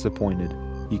 sad, and disappointed,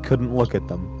 he couldn't look at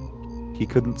them. He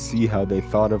couldn't see how they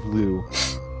thought of Lou.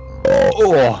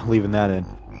 Oh, leaving that in,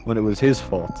 when it was his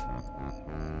fault.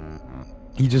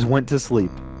 He just went to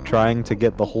sleep, trying to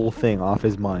get the whole thing off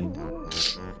his mind.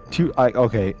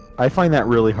 Okay, I find that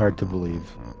really hard to believe.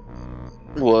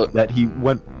 What? That he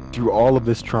went through all of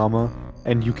this trauma,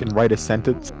 and you can write a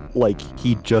sentence like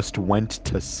he just went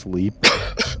to sleep.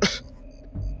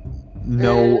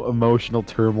 No emotional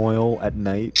turmoil at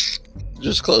night.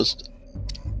 Just closed.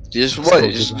 You just Just what?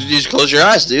 close You his just close your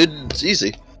eyes, dude. It's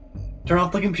easy. Turn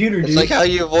off the computer, dude. It's like how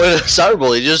you avoid a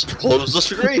cyberbully. You just close the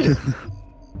screen.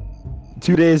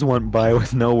 2 days went by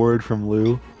with no word from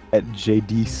Lou at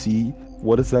JDC.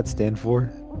 What does that stand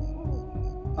for?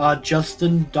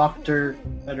 Justin Dr.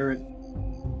 Veteran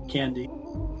Candy.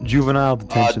 Juvenile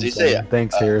detention DC, center.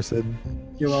 Thanks, Harrison.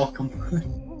 You're welcome.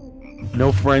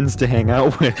 No friends to hang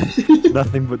out with.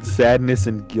 Nothing but sadness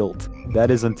and guilt.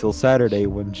 That is until Saturday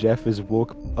when Jeff is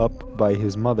woke up by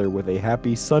his mother with a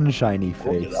happy, sunshiny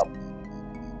Look it face. up.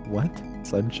 What?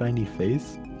 Sunshiny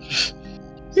face?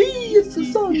 Hey, it's the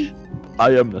sun.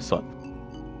 I am the sun.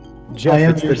 Jeff, I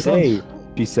am it's your the son. day,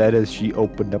 she said as she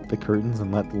opened up the curtains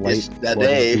and let light It's the flood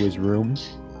day. into his room.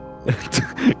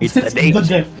 It's the day, the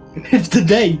Jeff. day. It's the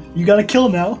day. You gotta kill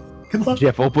now. Come on.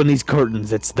 Jeff, open these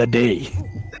curtains. It's the day.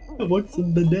 What's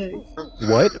in the day?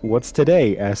 What? What's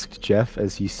today? Asked Jeff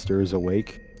as he stirs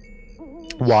awake.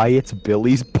 Why, it's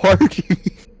Billy's party.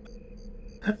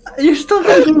 You're still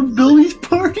gonna go to Billy's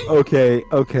party?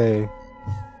 Okay.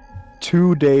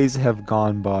 2 days have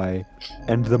gone by,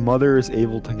 and the mother is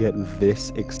able to get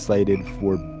this excited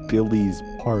for Billy's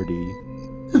party.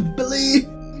 Billy.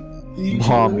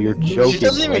 Mom, you're She joking,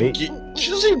 doesn't even. right? She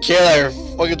doesn't even care that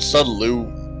her fucking son Lou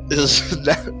is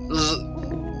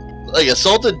like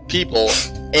assaulted people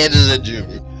and is a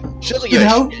juvie. She doesn't give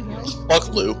How- a shit. Fuck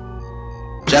Lou.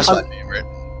 Jeff's my favorite.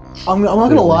 I'm not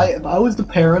gonna lie. If I was the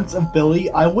parents of Billy,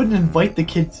 I wouldn't invite the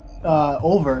kids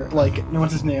over. Like,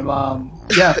 what's his name? Yeah.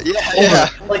 Yeah, Over. yeah.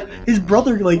 Like his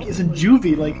brother, like, is in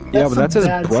juvie. Like, Yeah, but some that's his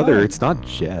bad brother. sign. It's not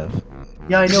Jeff.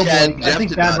 Yeah, I know. Yeah, but like, Jeff I think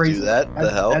did bad not do raising. that. Bad,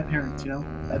 The hell? bad parents, you know.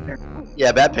 Bad parents.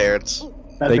 Yeah, bad parents.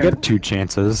 Bad They parents. get 2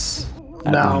 chances,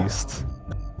 at No. least.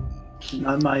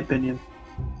 Not in my opinion.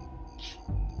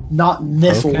 Not in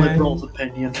this Okay. liberal's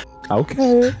opinion.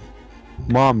 Okay.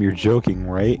 Mom, you're joking,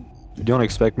 right? You don't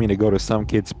expect me to go to some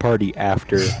kid's party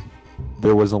after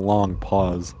there was a long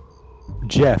pause.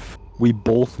 Jeff, we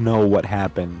both know what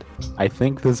happened. I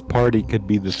think this party could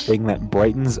be the thing that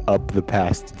brightens up the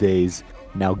past days.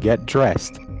 Now get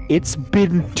dressed. It's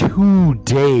been 2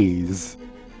 days.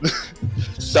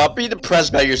 Stop being depressed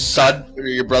about your son or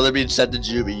your brother being sent to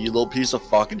juvie, you little piece of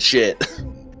fucking shit.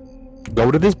 Go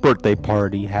to this birthday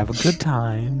party, have a good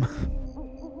time.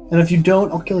 And if you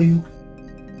don't, I'll kill you.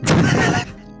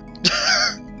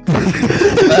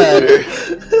 Matter.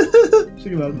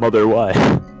 Think about it. Mother,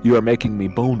 why? You are making me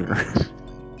boner.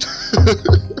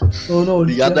 Oh no,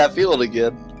 You got that feeling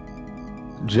again.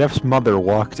 Jeff's mother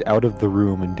walked out of the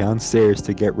room and downstairs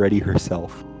to get ready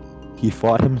herself. He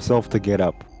fought himself to get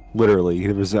up. Literally,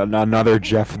 there was another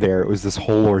Jeff there. It was this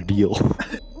whole ordeal.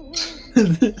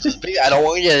 I don't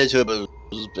want to get into it, but it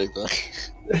was a big thing.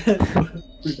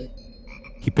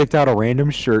 He picked out a random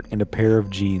shirt and a pair of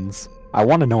jeans. I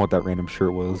want to know what that random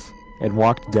shirt was. And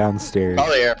walked downstairs.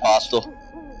 Probably Aeropostale.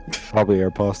 Probably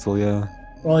Aeropostale, yeah.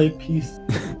 Probably a piece.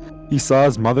 He saw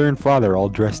his mother and father all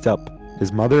dressed up.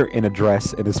 His mother in a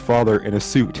dress and his father in a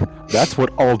suit. That's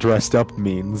what all dressed up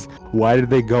means. Why did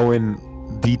they go in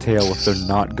detail if they're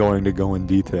not going to go in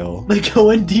detail? They go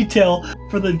in detail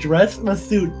for the dress and the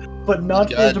suit, but not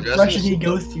for God, the dress depression and he suit.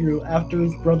 goes through after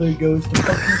his brother goes to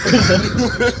fucking prison.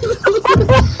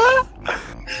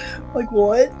 Like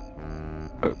what?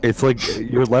 It's like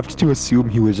you're left to assume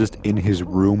he was just in his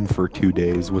room for 2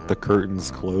 days with the curtains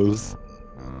closed.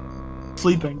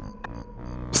 Sleeping.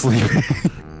 Sleeping.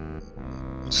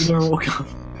 He never woke up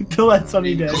until that sunny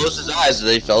He day. closed his eyes and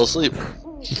they fell asleep.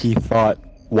 He thought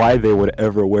why they would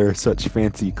ever wear such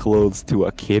fancy clothes to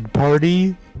a kid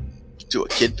party. To a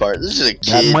kid party. This is a That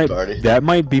kid might party. that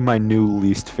might be my new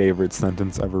least favorite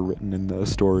sentence ever written in the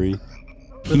story.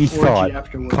 He The orgy thought,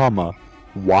 afterward. comma,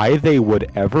 why they would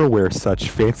ever wear such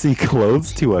fancy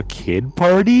clothes to a kid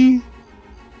party?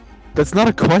 That's not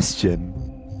a question.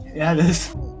 Yeah, it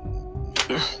is.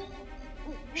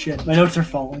 Shit, my notes are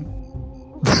falling.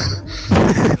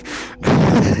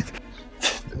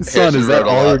 Son, is wrote that a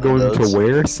all lot you're of going notes. to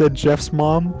wear? Said Jeff's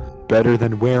mom. Better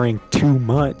than wearing too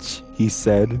much, he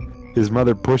said. His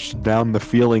mother pushed down the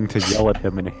feeling to yell at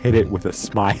him and hit it with a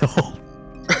smile.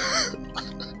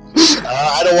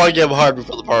 I don't want to get him hard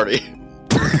before the party.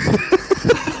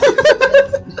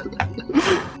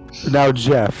 Now,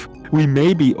 Jeff, we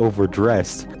may be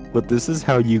overdressed, but this is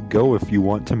how you go if you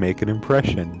want to make an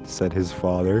impression, said his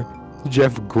father.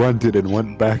 Jeff grunted and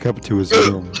went back up to his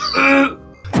room.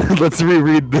 Let's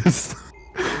reread this.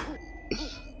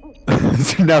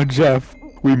 So now, Jeff,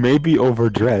 we may be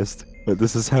overdressed, but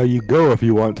this is how you go if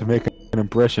you want to make an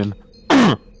impression.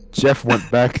 Jeff went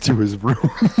back to his room.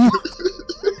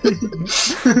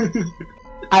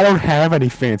 I don't have any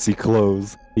fancy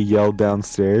clothes, he yelled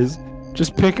downstairs.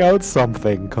 Just pick out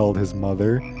something, called his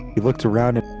mother. He looked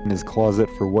around in his closet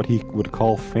for what he would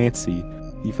call fancy.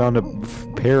 He found a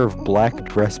pair of black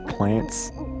dress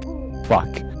pants. Fuck.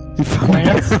 He found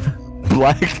a pair of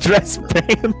black dress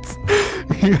pants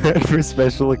he had for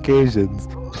special occasions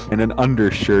and an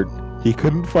undershirt. He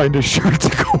couldn't find a shirt to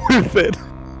go with it.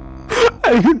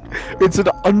 I mean, it's an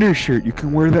undershirt. You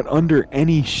can wear that under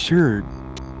any shirt.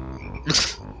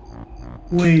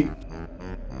 Wait,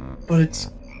 but it's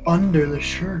under the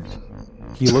shirt.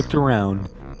 He looked around.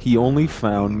 He only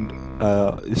found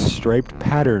striped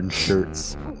pattern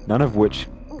shirts, none of which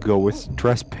go with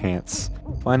dress pants.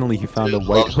 Finally, he found a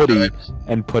white hoodie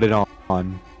and put it on.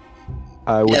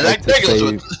 I would like to say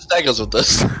that goes with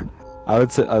this. I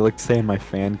like to say in my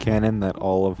fan canon that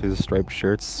all of his striped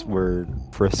shirts were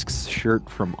Frisk's shirt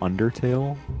from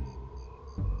Undertale.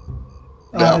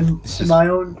 No, In my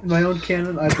own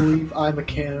canon, I believe I'm a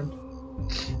canon.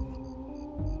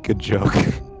 Good joke.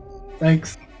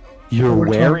 Thanks. You're We're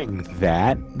wearing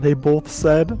that? They both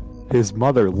said. His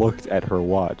mother looked at her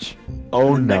watch.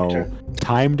 Oh The no, nectar.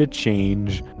 time to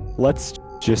change. Let's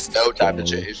just No time to go.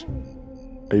 change.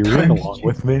 Are you Time reading to along change.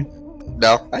 with me?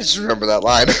 No, I just remember that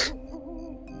line.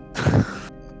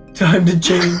 Time to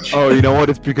change. Oh, you know what?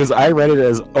 It's because I read it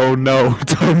as, oh no,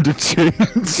 time to change.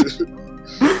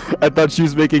 I thought she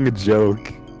was making a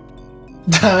joke.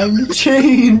 Time to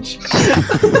change.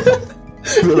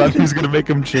 I thought she was gonna make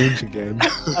him change again.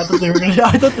 I thought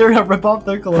they were gonna rip off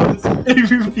their clothes and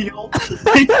reveal.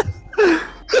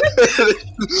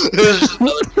 There's just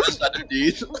another twist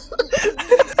underneath.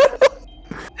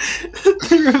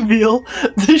 They reveal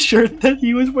the shirt that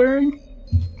he was wearing.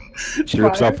 She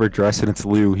rips off her dress and it's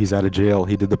Lou. He's out of jail.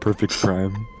 He did the perfect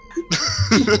crime.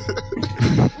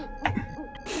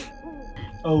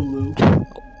 Oh, Lou.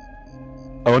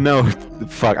 Oh no,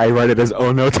 fuck, I write it as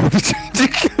oh no, time to change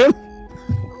again.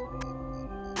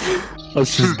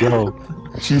 Let's just go.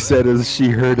 She said as she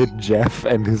herded Jeff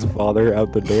and his father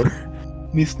out the door.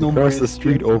 Miss no Across the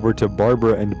street over to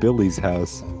Barbara and Billy's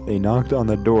house. They knocked on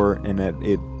the door and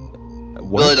Billy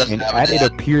doesn't have a it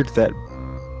dad. appeared that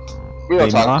We they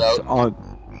don't talk knocked about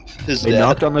on his they dad.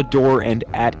 knocked on the door and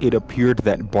at it appeared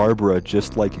that Barbara,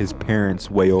 just like his parents,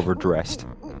 way overdressed.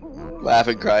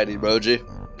 Laughing, crying emoji.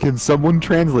 Can someone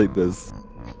translate this?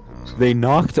 They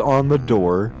knocked on the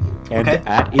door, and Okay.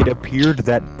 at it appeared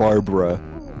that Barbara,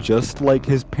 just like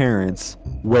his parents,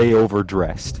 way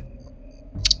overdressed.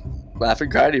 Laughing,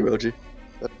 crying emoji.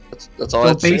 That's all So I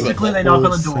have to say about basically, that. they knock on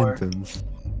Whole the door, sentence.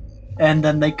 and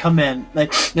then they come in.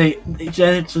 They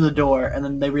answer the door, and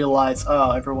then they realize,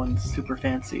 oh, everyone's super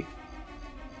fancy.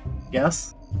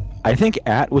 Yes. I think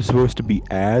at was supposed to be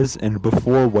as, and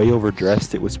before way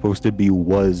overdressed, it was supposed to be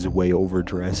was way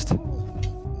overdressed.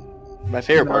 My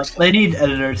favorite part's They need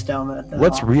editors down at that.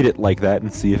 Let's read it like that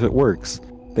and see if it works.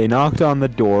 They knocked on the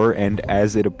door, and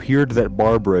as it appeared that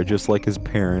Barbara, just like his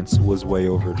parents, was way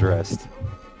overdressed.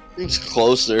 it's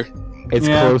closer. It's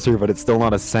Yeah. closer, but it's still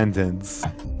not a sentence.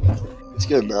 It's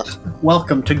good enough.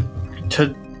 Welcome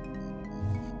to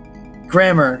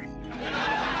grammar.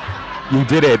 You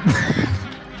did it!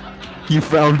 You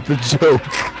found the joke!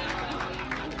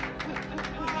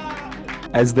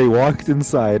 As they walked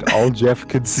inside, all Jeff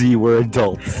could see were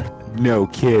adults. No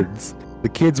kids. The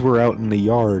kids were out in the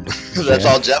yard. That's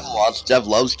all Jeff wants. Jeff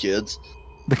loves kids.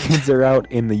 The kids are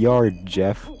out in the yard,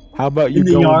 Jeff. How about you In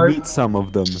the go yard? and meet some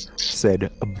of them,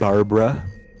 said Barbara.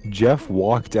 Jeff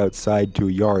walked outside to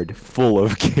a yard full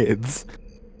of kids.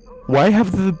 Why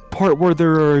have the part where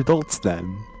there are adults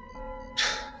then?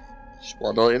 Just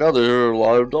want to let you know there are a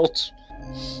lot of adults.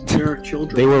 They're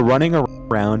children. They were running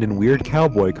around in weird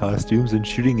cowboy costumes and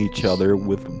shooting each other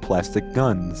with plastic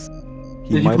guns.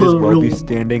 He Did you might put as a well be real-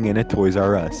 standing in a Toys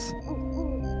R Us.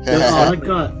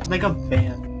 like a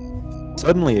band.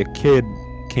 Suddenly, a kid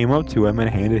came up to him and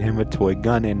handed him a toy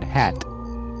gun and hat.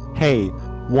 Hey,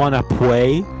 wanna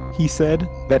play? He said.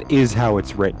 That is how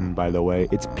it's written, by the way.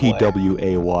 It's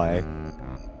P-W-A-Y.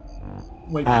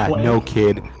 Wait, Ah, play? no,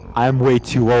 kid. I'm way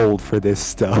too old for this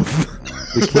stuff.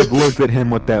 The kid looked at him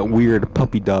with that weird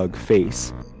puppy dog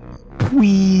face.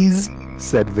 Please,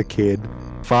 said the kid.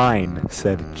 Fine,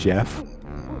 said Jeff.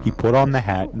 He put on the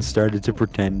hat and started to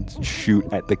pretend to shoot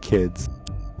at the kids.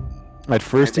 At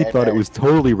first he thought it was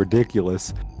totally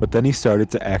ridiculous, but then he started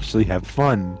to actually have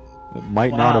fun. It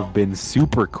might not Wow. have been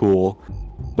super cool,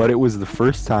 but it was the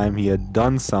first time he had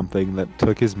done something that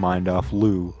took his mind off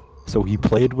Lou. So he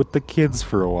played with the kids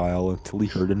for a while until he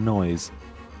heard a noise.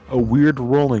 A weird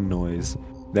rolling noise.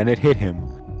 Then it hit him.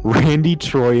 Randy,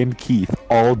 Troy, and Keith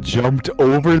all jumped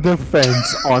over the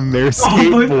fence on their Oh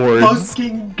my skateboards.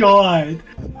 fucking god!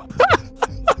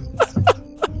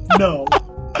 No,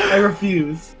 I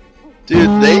refuse.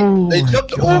 Dude, they Oh my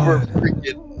jumped over God.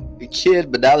 freaking a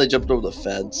kid, but now they jumped over the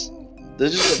fence. They're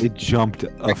just They jumped a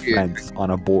Right here. fence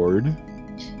on a board.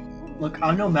 Look,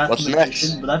 I'm no What's mathematician,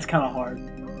 next? but that's kind of hard.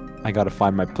 I gotta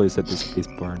find my place at the space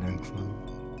bar next.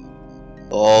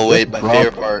 Oh wait, my Drop.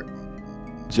 favorite part.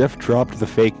 Jeff dropped the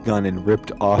fake gun and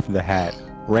ripped off the hat.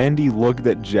 Randy looked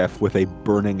at Jeff with a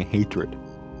burning hatred.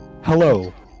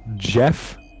 Hello,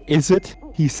 Jeff, is it?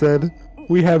 He said.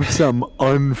 We have some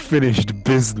unfinished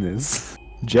business.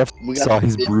 Jeff We got saw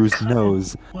his business. bruised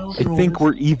nose. Well, I think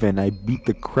we're even. I beat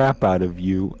the crap out of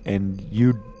you, and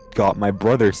you got my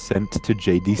brother sent to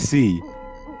JDC.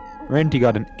 Randy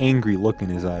got an angry look in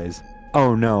his eyes.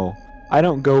 Oh no, I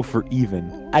don't go for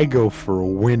even. I go for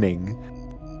winning.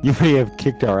 You may have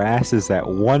kicked our asses that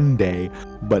one day,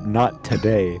 but not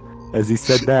today. As he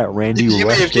said that, Randy You may have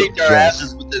rushed at kicked our Jeff.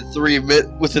 asses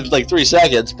within like 3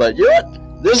 seconds, but you know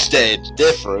what? This day it's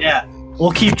different. Yeah,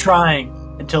 we'll keep trying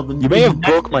until the. You may have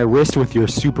broke my wrist with your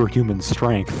superhuman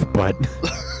strength, but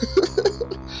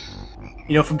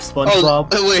You know from SpongeBob.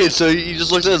 Oh, wait, so you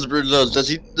just looked at his bruised nose.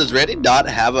 Does Randy not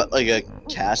have a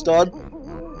cast on?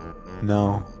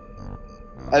 no.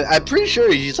 I'm pretty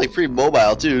sure he's like pretty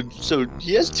mobile too. So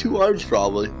he has 2 arms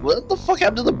probably. What the fuck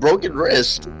happened to the broken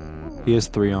wrist? He has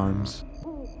 3 arms.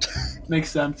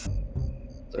 Makes sense.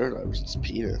 Third arm is his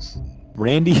penis.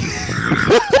 Randy. Is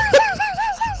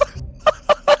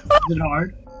it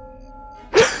hard?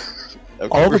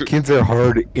 All the kids are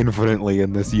hard infinitely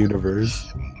in this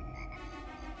universe.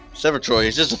 Except for Troy,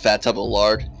 he's just a fat tub of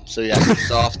lard, so yeah, he's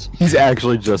soft. He's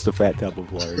actually just a fat tub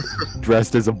of lard,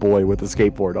 dressed as a boy with a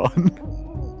skateboard on.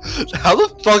 How the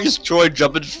fuck is Troy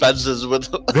jumping fences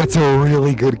with? That's a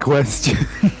really good question.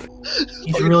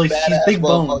 He's Fucking really he's badass big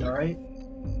boned, motherfucker.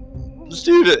 alright? This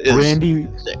dude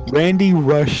is. Randy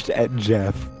rushed at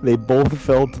Jeff. They both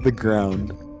fell to the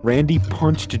ground. Randy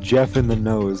punched Jeff in the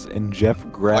nose, and Jeff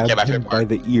grabbed my him favorite by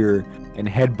the ear and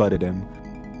headbutted him.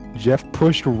 Jeff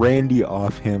pushed Randy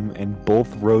off him, and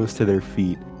both rose to their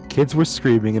feet. Kids were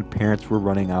screaming, and parents were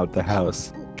running out the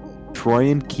house. Troy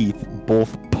and Keith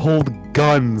both pulled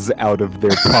guns out of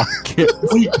their pockets.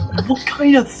 Wait, what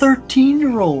kind of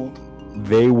 13-year-old?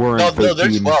 They weren't No, they're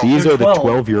 13. 12. These They're are the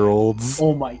 12. 12-year-olds.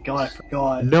 Oh my god, I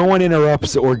forgot. No one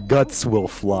interrupts or guts will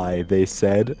fly, they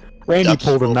said. Randy Guts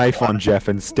pulled a will knife fly. on Jeff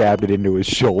and stabbed it into his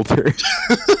shoulder.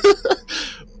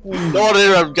 No one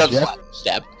interrupt guns Jeff-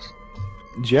 stab.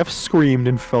 Jeff screamed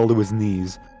and fell to his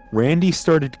knees. Randy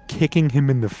started kicking him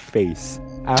in the face.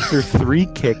 After 3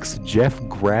 kicks, Jeff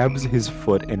grabs his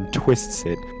foot and twists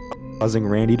it, causing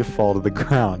Randy to fall to the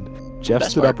ground. Jeff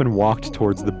That's stood smart. up and walked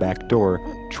towards the back door.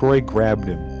 Troy grabbed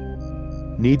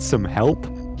him. Need some help?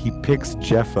 He picks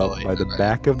Jeff up wait, by the right.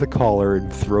 back of the collar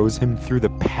and throws him through the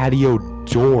patio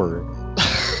door.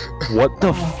 What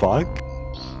the fuck?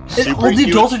 And Super all the cute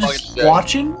adults are fucking just shit.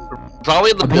 watching?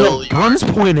 Probably in the They middle. have guns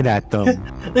pointed at them.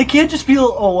 They can't just be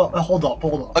oh, hold up.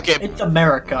 Okay. It's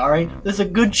America, alright? There's a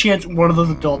good chance one of those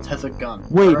adults has a gun.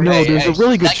 Wait, alright? no, Hey, there's a hey,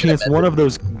 really good Second chance one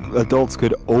Amendment. of those adults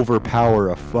could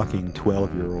overpower a fucking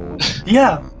 12-year-old.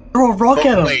 Yeah, throw a rock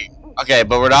at him. Wait. Okay,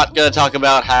 but we're not gonna talk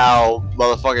about how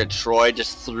motherfucking Troy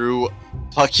just threw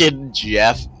fucking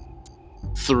Jeff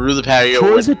through the patio.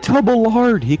 Troy's a tub of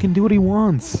lard. He can do what he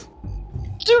wants.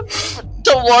 Dude,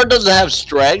 Double Lard doesn't have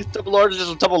strength. Double Lard is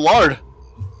just a double lard.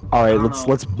 All right,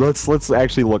 don't let's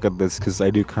actually look at this because I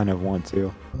do kind of want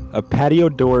to. A patio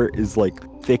door is like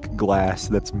thick glass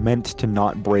that's meant to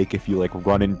not break if you like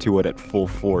run into it at full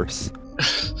force.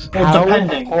 Well, How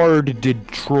depending. hard did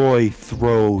Troy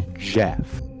throw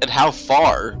Jeff? And how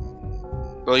far?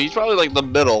 Well, he's probably like the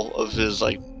middle of his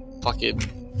like fucking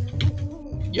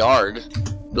yard.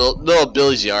 No,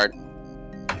 Billy's yard.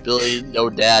 Billy, no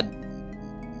dad.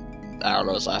 I don't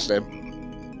know his last name.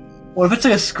 What if it's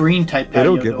like a screen type They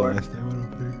patio don't get door? last name, I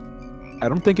don't think. I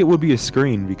don't think it would be a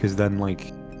screen because then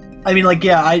like I mean, like,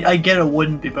 yeah, I get it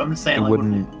wouldn't be, but I'm just saying, it like,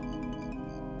 wouldn't.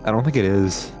 I don't think it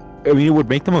is. I mean, it would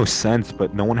make the most sense,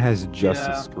 but no one has just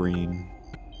Yeah. a screen.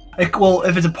 Like, well,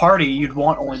 if it's a party, you'd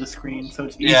want only the screen, so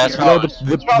it's easier. Yeah, it's No, probably-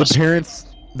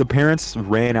 the parents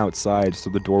ran outside, so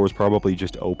the door was probably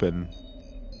just open.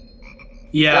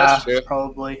 Yeah, That's true.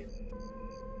 probably.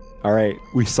 All right,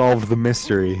 we solved the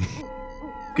mystery.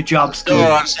 Good job, Still don't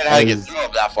Steve. understand how you get Is- through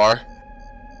him that far.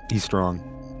 He's strong.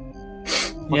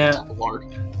 Yeah. Lord.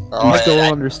 We Oh, still yeah,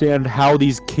 don't understand how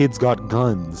these kids got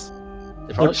guns.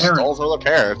 they probably Their stole from their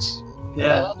parents.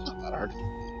 Yeah. That's not that hard.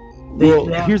 Well,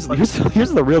 they have, here's like-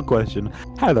 here's the real question: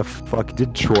 how the fuck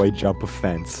did Troy jump a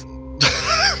fence?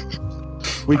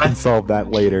 We can solve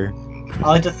that later. I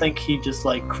like to think he just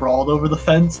like crawled over the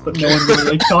fence, but no one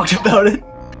really like talked about it.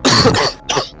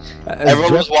 As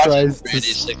Everyone was Jeff watching tries Randy's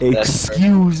to sick death.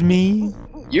 excuse me.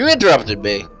 You interrupted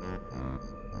me.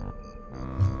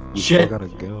 You Shit. still gotta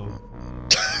go.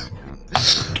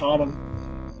 Got him.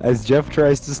 As Jeff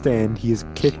tries to stand, he is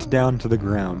kicked down to the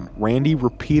ground. Randy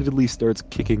repeatedly starts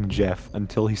kicking Jeff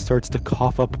until he starts to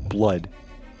cough up blood.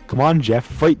 Come on, Jeff,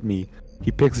 fight me.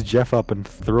 He picks Jeff up and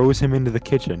throws him into the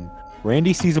kitchen.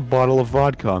 Randy sees a bottle of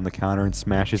vodka on the counter and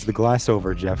smashes the glass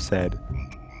over Jeff's head.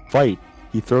 Fight.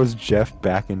 He throws Jeff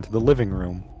back into the living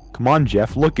room. Come on,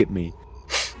 Jeff, look at me.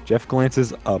 Jeff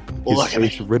glances up, his Look at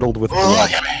face riddled with Look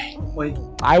blood. at me. Wait.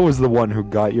 I was the one who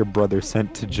got your brother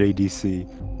sent to JDC,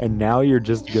 and now you're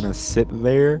just gonna sit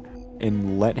there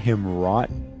and let him rot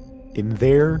in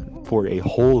there for a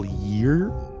whole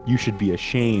year? You should be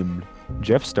ashamed.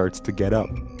 Jeff starts to get up.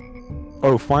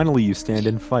 Oh, finally you stand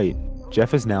and fight.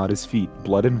 Jeff is now at his feet,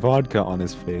 blood and vodka on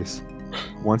his face.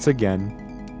 Once again,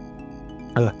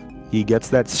 he gets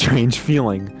that strange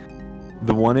feeling,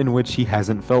 the one in which he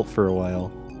hasn't felt for a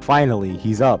while. Finally,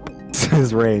 he's up,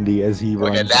 says Randy as he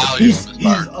Okay, runs. now He's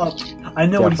he's up. I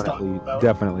know what he's talking Definitely, about.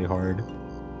 definitely hard.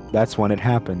 That's when it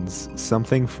happens.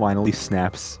 Something finally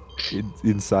snaps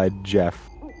inside Jeff.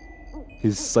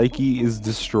 His psyche is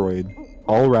destroyed.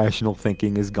 All rational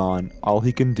thinking is gone. All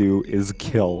he can do is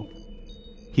kill.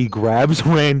 He grabs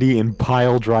Randy and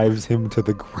pile drives him to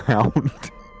the ground.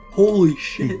 Holy He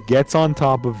shit. gets on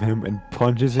top of him and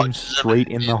punches him Punches him straight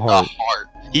in the heart.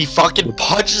 He fucking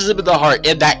punches him in the heart,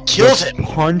 and that kills The him.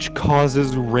 punch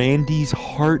causes Randy's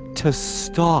heart to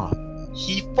stop.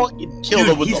 He fucking killed Dude,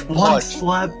 him with he's the one punch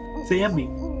slap Sammy.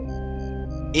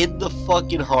 in the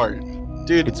fucking heart.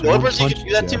 Dude, It's the only one person you punch, can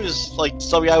do that to Jeff. is like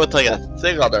some guy with like a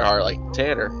thing on their heart, like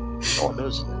Tanner. No one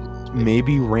knows.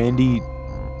 Maybe Randy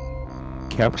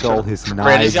kept all his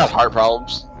Randy's knives. got heart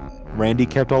problems. Randy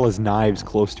kept all his knives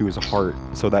close to his heart,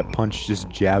 so that punch just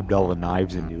jabbed all the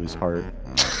knives into his heart.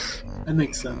 That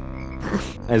makes sense.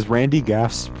 As Randy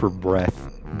gasps for breath,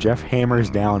 Jeff hammers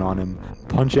down on him.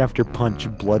 Punch after punch,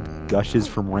 blood gushes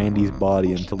from Randy's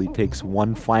body until he takes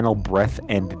one final breath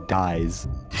and dies.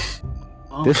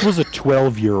 Oh. This was a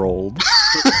 12-year-old.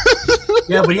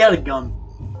 Yeah, but he had a gun.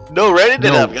 No, Randy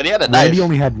didn't No, have a gun. He had a knife. Randy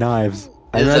only had knives.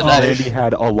 I It's a imagine knife. Randy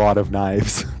had a lot of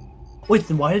knives. Wait,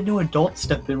 then why did no adults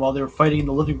step in while they were fighting in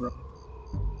the living room?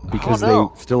 Because Oh,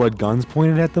 no. they still had guns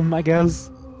pointed at them, I guess.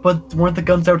 But weren't the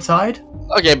guns outside?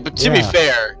 Okay, but to be Yeah.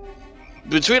 fair,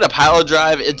 between a pile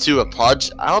drive into a punch,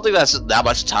 I don't think that's that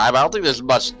much time. I don't think there's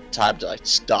much time to like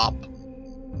stop.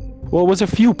 Well, it was a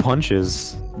few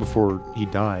punches before he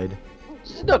died.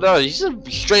 No, he's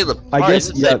straight in the I heart. guess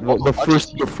He didn't say yeah. Well, the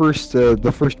punches.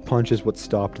 the first punch is what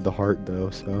stopped the heart, though.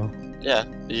 So Yeah,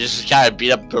 you just kind of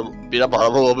beat up on him a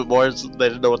little bit more. So they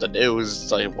didn't know what to do. It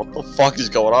was like, what the fuck is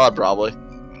going on? Probably.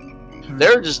 They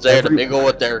were just there to Every- mingle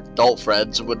with their adult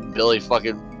friends with Billy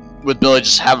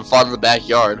just having fun in the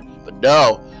backyard. But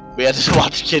no, we had to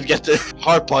watch a kid get the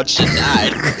heart punched and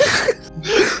died.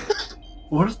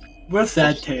 What a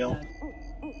sad tale.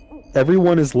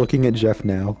 everyone is looking at Jeff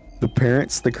now. The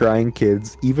parents, the crying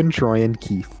kids, even Troy and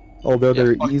Keith. Although Yeah,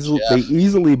 they fuck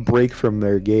easily break from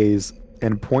their gaze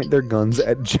and point their guns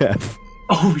at Jeff.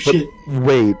 Oh But shit.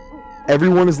 wait,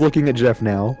 everyone is looking at Jeff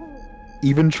now.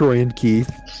 Even Troy and Keith.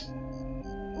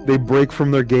 They break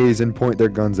from their gaze and point their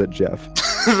guns at Jeff.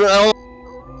 Well,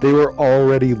 They were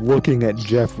already looking at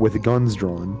Jeff with guns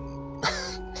drawn.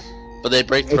 but they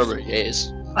break from their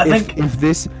gaze. I think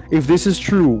If this is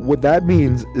true, what that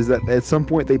means is that at some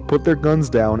point they put their guns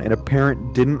down and a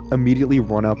parent didn't immediately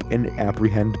run up and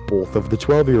apprehend both of the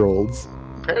 12-year-olds.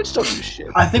 Parents don't do shit.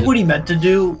 I think what he meant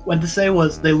to say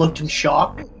was they looked in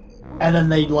shock, and then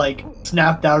they like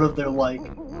snapped out of their like,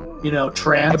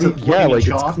 trance of Yeah, looking in like it's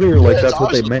shock. clear, like Yeah, that's it's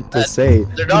what they awesome. meant to That- say.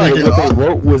 They're not What like, they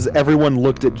wrote was everyone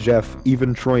looked at Jeff,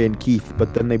 even Troy and Keith,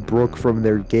 but then they broke from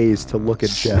their gaze to look at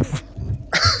Jeff.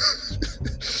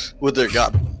 with their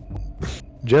gun.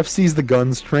 Jeff sees the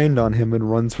guns trained on him and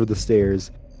runs for the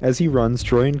stairs. As he runs,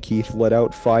 Troy and Keith let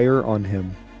out fire on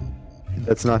him.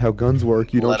 That's not how guns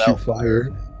work. You don't Let shoot out fire.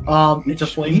 It's a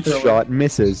Each flamethrower. shot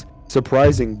misses.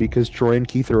 Surprising, because Troy and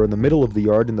Keith are in the middle of the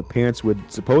yard and the parents would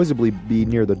supposedly be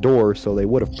near the door, so they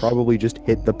would have probably just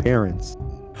hit the parents.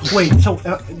 Wait, so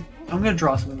I'm gonna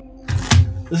draw something.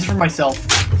 This is for myself.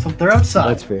 So they're outside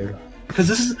That's fair. because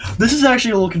this is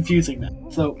actually a little confusing now.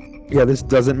 So Yeah, this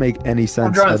doesn't make any sense.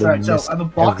 I'm drawing this. how Alright, they so missed I have a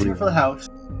box here for the everyone. house.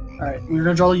 Alright, we're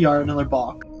gonna draw the yard, another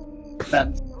box,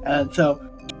 fence, and so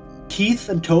Keith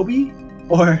and Toby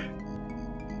or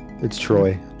It's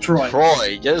Troy. Troy,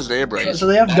 Troy, get his name right. So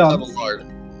they have Act guns. of a lord.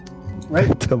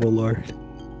 right? Double Lord.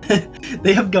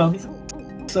 They have guns.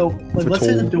 So like, For let's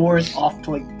say the toll. door is off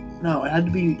to like. No, it had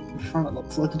to be in front of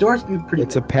them. So like, the door has to be pretty.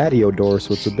 It's a big. patio door,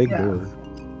 so it's a big Yeah. door.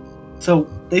 So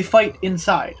they fight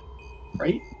inside,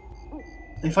 right?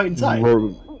 They fight inside.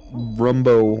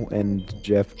 Rumbo and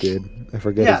Jeff did. I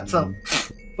forget Yeah, his so name.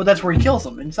 but that's where he kills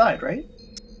them inside, right?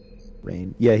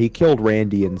 Yeah, he killed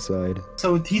Randy inside.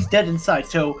 So he's dead inside.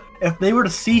 So if they were to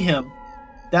see him,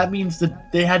 that means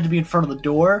that they had to be in front of the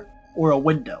door or a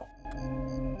window.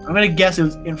 I'm gonna guess it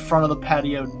was in front of the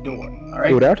patio door. All It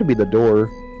right. would have to be the door.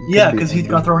 Yeah, Could be because he's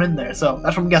window. got thrown in there. So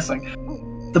that's what I'm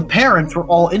guessing. The parents were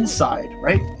all inside,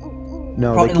 right?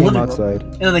 No, Probably they in the came living room. outside.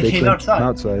 And then they came outside.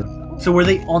 outside. So were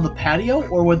they on the patio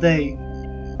or were they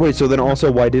Wait, so then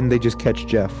also why didn't they just catch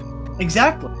Jeff?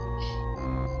 exactly?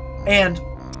 And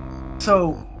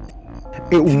so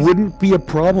It wouldn't be a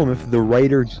problem if the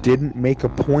writer didn't make a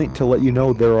point to let you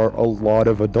know there are a lot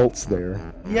of adults there.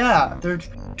 yeah, there's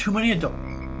too many adults.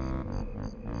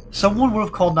 Someone would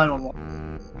have called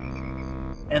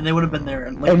 911, and they would have been there.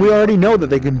 And, like, And we already know that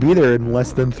they can be there in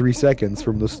less than 3 seconds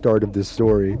from the start of this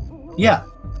story. yeah.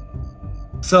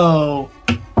 So,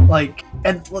 like,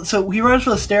 and so he runs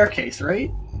for the staircase,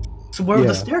 right? So where would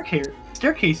the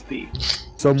staircase be?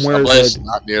 Somewhere Someplace that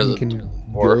not near you the can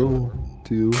door. go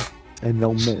to, and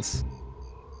they'll miss.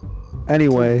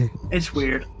 Anyway, It's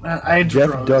weird. I had to Jeff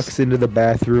draw ducks into the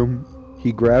bathroom.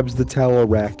 He grabs the towel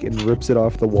rack and rips it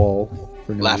off the wall.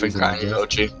 For no Laughing, reason, I crying guess.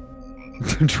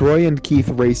 emoji. Troy and Keith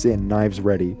race in, knives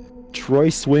ready. Troy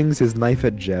swings his knife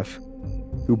at Jeff,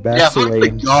 who Yeah, backs fuck away the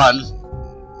and gun.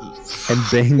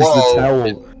 bangs Whoa. the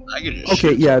towel. I can just Okay,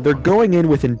 shoot. yeah, they're going in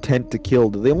with intent to kill.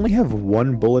 Do they only have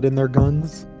one bullet in their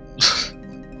guns?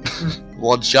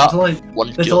 One That's shot, all, one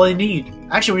that's kill. all they need.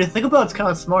 Actually, when you think about it, it's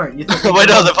kind of smart. You think, Wait,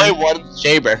 no, they play one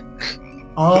chamber.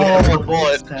 Oh, They have one that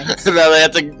bullet. makes sense. now they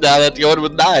have to go in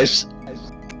with knives.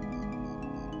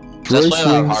 Troy That's why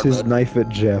I'm swings hard his mode. knife at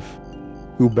Jeff,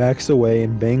 who backs away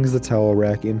and bangs the towel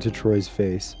rack into Troy's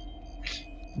face.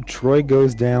 Troy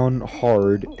goes down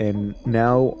hard, and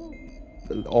now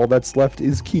all that's left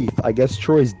is Keith. I guess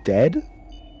Troy's dead?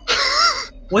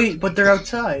 Wait, but they're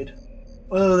outside.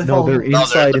 Oh, they No, follow they're him.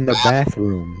 inside in the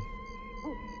bathroom.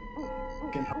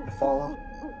 Fucking hard to follow.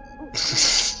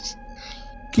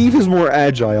 Keith is more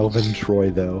agile than Troy,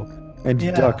 though, and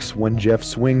Yeah. ducks when Jeff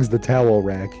swings the towel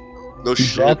rack. No He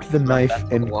shit. dropped the knife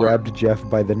and grabbed Jeff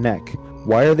by the neck.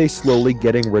 Why are they slowly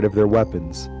getting rid of their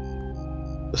weapons?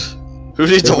 Who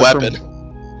needs They a went weapon?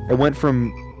 It went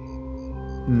from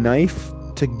knife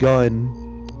to gun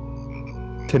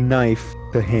to knife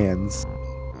to hands.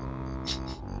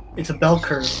 It's a bell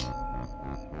curve.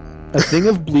 A thing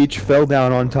of bleach fell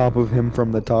down on top of him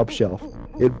from the top shelf.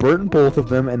 It burnt both of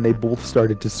them and they both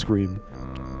started to scream.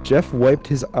 Jeff wiped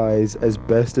his eyes as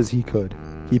best as he could.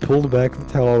 He pulled back the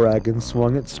towel rack and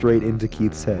swung it straight into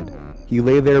Keith's head. He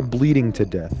lay there bleeding to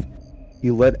death.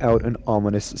 He let out an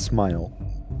ominous smile.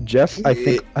 Jeff, I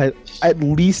think, at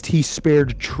least he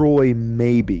spared Troy,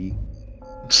 maybe.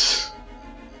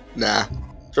 Nah.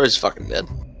 Troy's fucking dead.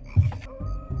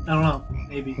 I don't know.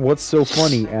 Maybe. What's so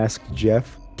funny? Asked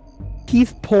Jeff.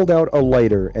 Keith pulled out a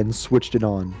lighter and switched it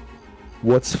on.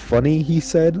 What's funny, he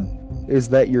said, is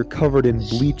that you're covered in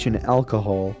bleach and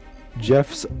alcohol.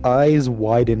 Jeff's eyes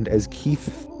widened as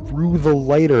Keith threw the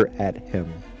lighter at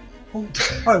him.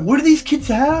 Alright, what do these kids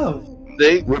have?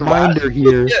 They Reminder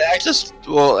here, Get access.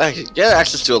 Well, actually, get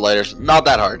access to a lighter. Not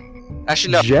that hard.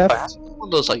 Actually, no. Jeff One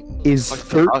of those like is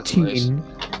fucking 13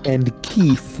 and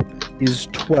Keith is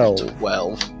 12.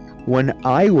 12. When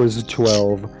I was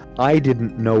 12, I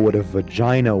didn't know what a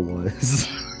vagina was.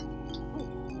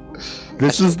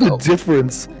 This is the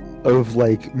difference of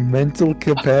like mental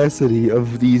capacity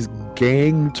of these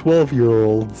gang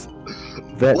 12-year-olds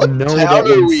that What know town that are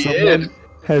when we someone in?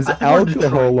 has I think we're in Detroit.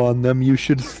 alcohol on them, you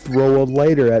should throw a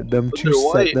lighter at them to They're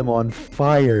set white. them on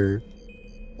fire.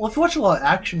 Well, if you watch a lot of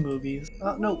action movies,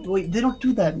 no, wait, they don't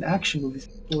do that in action movies,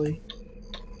 really.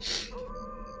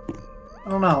 I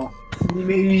don't know.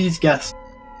 Maybe you just guess.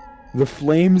 The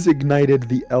flames ignited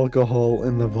the alcohol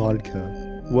in the vodka.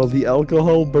 While the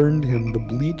alcohol burned him, the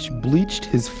bleach bleached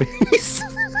his face.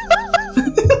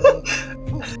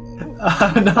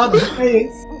 Not the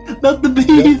face. Not the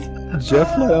bees.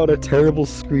 Jeff let out a terrible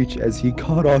screech as he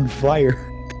caught on fire.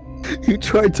 He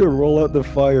tried to roll out the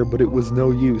fire, but it was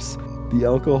no use. The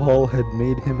alcohol had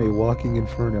made him a walking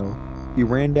inferno. He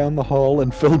ran down the hall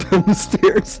and fell down the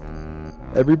stairs.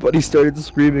 Everybody started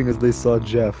screaming as they saw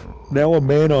Jeff, now a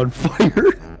man on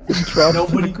fire, and dropped to the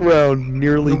Nobody- ground,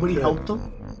 nearly Nobody dead. helped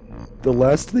him? The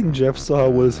last thing Jeff saw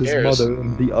was his Cares. mother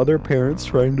and the other parents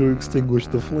trying to extinguish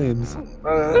the flames.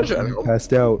 He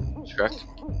passed out. Correct.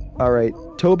 Alright,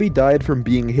 Toby died from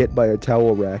being hit by a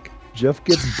towel rack. Jeff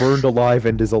gets burned alive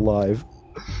and is alive.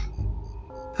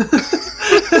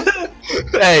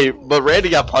 Hey, but Randy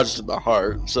got punched in the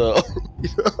heart, so you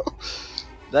know,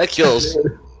 that kills.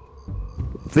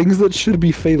 Things that should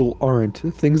be fatal aren't.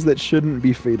 Things that shouldn't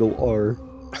be fatal are.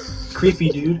 Creepy,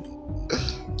 dude.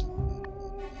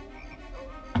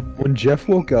 When Jeff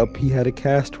woke up, he had a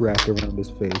cast wrapped around his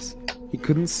face. He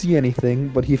couldn't see anything,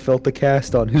 but he felt the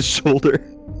cast on his shoulder.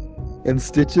 And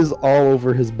stitches all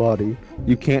over his body.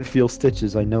 You can't feel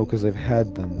stitches, I know, because I've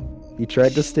had them. He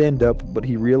tried to stand up, but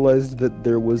he realized that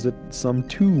there was some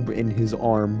tube in his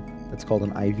arm. That's called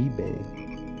an IV bay.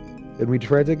 When we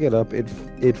tried to get up, it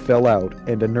fell out,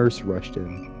 and a nurse rushed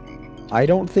in. I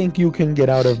don't think you can get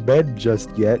out of bed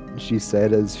just yet, she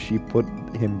said as she put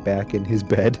him back in his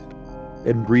bed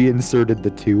and reinserted the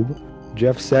tube.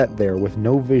 Jeff sat there with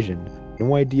no vision,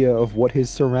 no idea of what his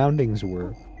surroundings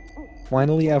were.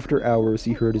 Finally, after hours,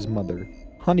 he heard his mother.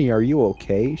 "Honey, are you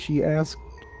okay?" she asked.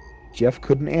 Jeff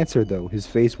couldn't answer though, his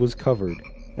face was covered,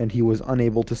 and he was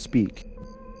unable to speak.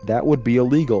 That would be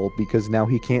illegal, because now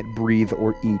he can't breathe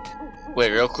or eat.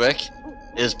 Wait, real quick.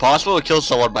 It is possible to kill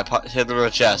someone by hitting them in the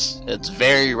chest. It's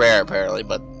very rare, apparently,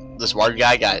 but this one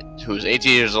guy who was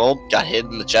 18 years old, got hit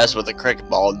in the chest with a cricket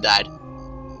ball and died.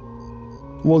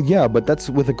 Well, yeah, but that's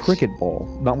with a cricket ball,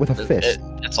 not with a fist.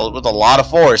 It's with a lot of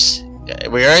force.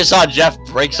 We already saw Jeff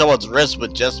break someone's wrist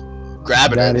with just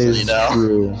grabbing That it, is you know?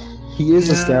 true. He is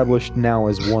Yeah. established now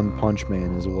as One Punch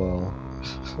Man as well.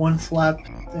 One slap.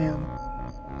 Damn.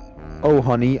 Oh,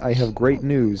 honey, I have great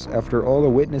news. After all the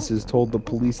witnesses told the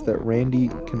police that Randy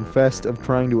confessed of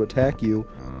trying to attack you.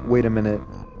 Wait a minute.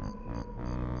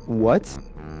 What?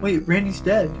 Wait, Randy's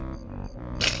dead.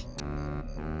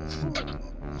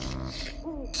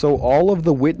 So all of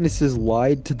the witnesses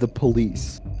lied to the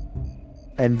police,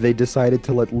 and they decided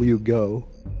to let Liu go.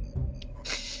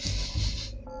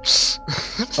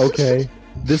 Okay,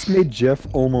 this made Jeff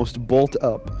almost bolt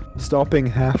up, stopping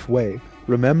halfway,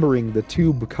 remembering the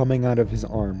tube coming out of his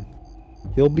arm.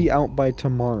 He'll be out by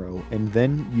tomorrow, and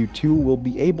then you two will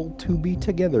be able to be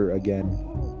together again.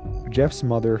 Jeff's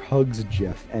mother hugs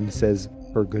Jeff and says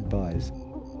her goodbyes.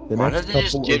 The Why next did they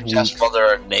just couple give of Jeff's weeks-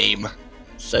 mother a name?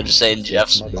 Instead of just saying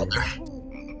Jeff's Jeff's mother.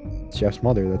 mother. Jeff's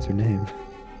mother, that's her name.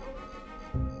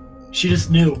 She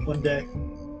just knew one day.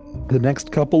 The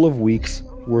next couple of weeks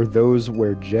were those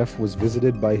where Jeff was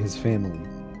visited by his family.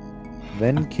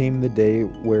 Then came the day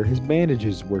where his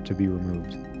bandages were to be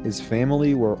removed. His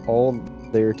family were all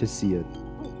there to see it,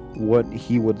 what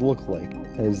he would look like.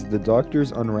 As the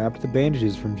doctors unwrapped the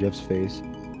bandages from Jeff's face,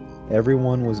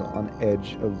 everyone was on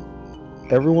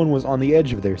the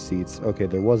edge of their seats. Okay,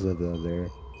 there was a "the" there.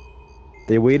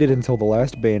 They waited until the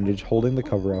last bandage holding the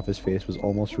cover off his face was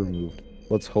almost removed.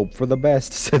 "Let's hope for the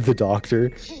best," said the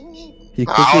doctor. He I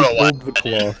quickly don't know what- pulled the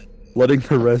cloth, letting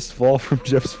the rest fall from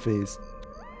Jeff's face.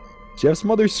 Jeff's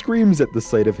mother screams at the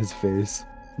sight of his face.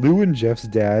 Lou and Jeff's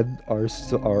dad are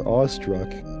awestruck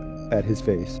at his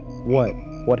face.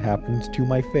 What happened to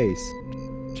my face?"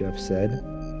 Jeff said.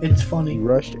 It's He funny.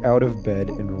 rushed out of bed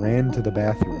and ran to the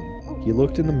bathroom. He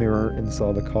looked in the mirror and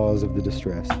saw the cause of the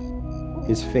distress.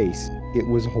 His face, it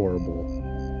was horrible.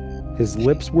 His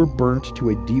lips were burnt to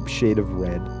a deep shade of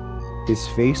red. His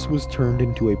face was turned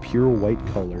into a pure white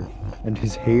color, and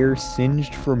his hair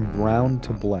singed from brown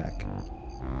to black.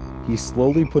 He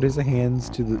slowly put his hands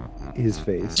to his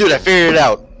face. Dude, I figured it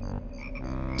out.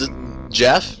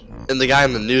 Jeff and the guy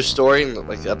in the news story,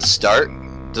 like at the start,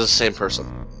 they're the same person.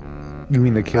 You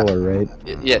mean the killer, right?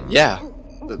 Yeah.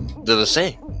 They're the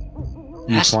same.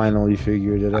 You Yes. finally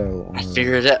figured it out. I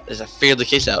figured it. I figured the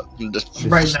case out. This-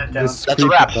 Writing that down. this That's a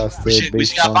wrap. creepypasta We just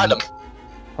based gotta find him.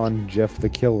 on Jeff the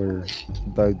Killer,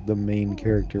 the main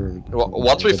character.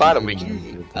 Once we find him, we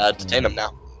can detain him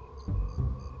now.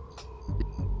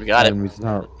 We got it. And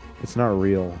it's not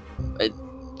real.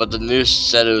 But the news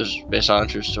said it was based on a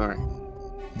true story.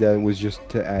 That was just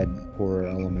to add horror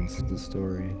elements to the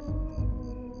story.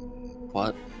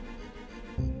 What?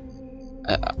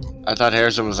 I thought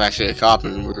Harrison was actually a cop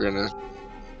and we were gonna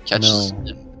catch. No.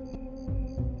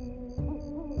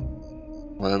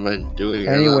 What am I doing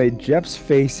here? Anyway, Jeff's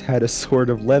face had a sort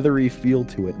of leathery feel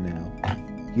to it now.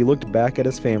 He looked back at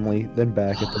his family, then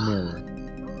back at the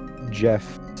mirror.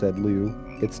 Jeff, said Lou.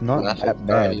 It's not Laughing that bad.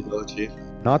 crying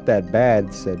emoji. Not that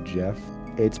bad, said Jeff.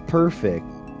 It's perfect.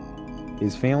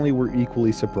 His family were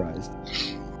equally surprised.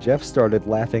 Jeff started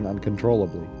laughing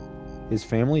uncontrollably. His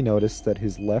family noticed that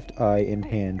his left eye and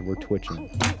hand were twitching.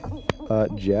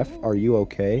 Jeff, are you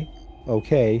okay?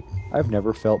 Okay, I've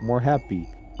never felt more happy.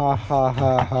 Ha ha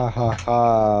ha ha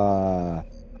ha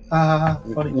ha.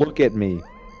 Funny. Look at me.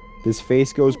 This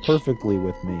face goes perfectly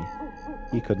with me.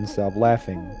 He couldn't stop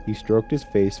laughing. He stroked his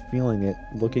face, feeling it,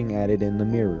 looking at it in the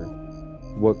mirror.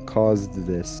 What caused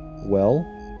this? Well,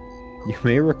 you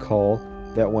may recall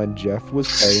that when Jeff was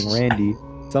fighting Randy,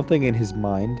 something in his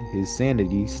mind, his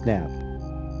sanity, snapped.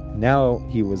 Now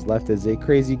he was left as a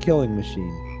crazy killing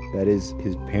machine. That is,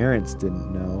 his parents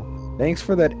didn't know. Thanks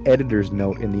for that editor's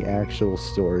note in the actual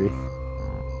story.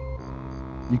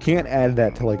 You can't add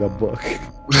that to like a book.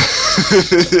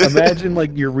 Imagine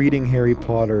like you're reading Harry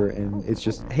Potter and it's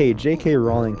just, hey, J.K.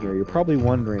 Rowling here. You're probably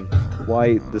wondering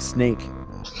why the snake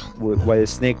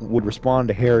would respond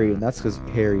to Harry, and that's because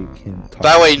Harry can talk.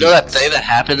 By the way, you know that thing that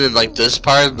happened in like this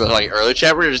part of the like early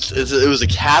chapter? It was a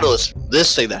catalyst for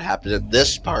this thing that happened in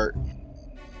this part.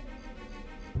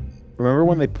 Remember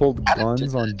when they pulled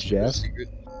guns on Jeff?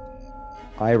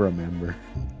 I remember.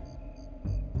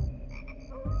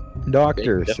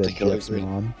 Doctor, Jeff the said Killer Jeff's Green.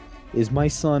 mom, is my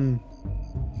son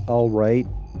alright,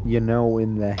 in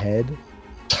the head?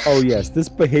 Oh yes, this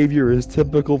behavior is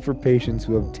typical for patients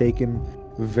who have taken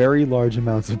very large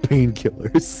amounts of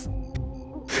painkillers.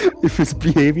 If his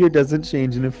behavior doesn't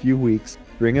change in a few weeks,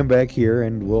 bring him back here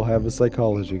and we'll have a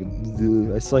psychological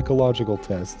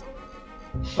test.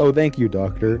 Oh, thank you,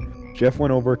 doctor. Jeff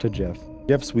went over to Jeff.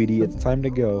 Jeff, sweetie, it's time to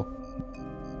go.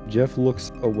 Jeff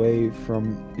looks away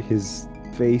from his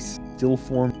face, still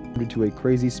formed into a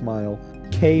crazy smile.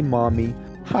 K, mommy.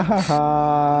 Ha ha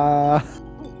ha.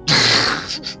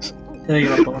 There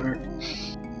you go, boner.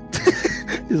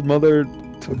 His mother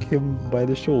took him by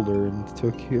the shoulder and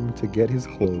took him to get his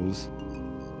clothes.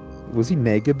 Was he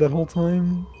naked that whole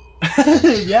time?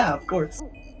 Yeah, of course.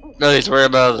 No, he's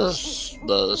wearing the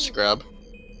scrub.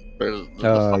 Or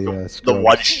Yeah, the scrubs.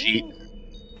 one sheet.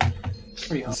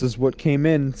 Pretty This is what came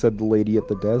in, said the lady at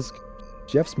the desk.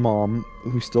 Jeff's mom,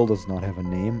 who still does not have a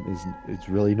name, is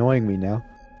really annoying me now,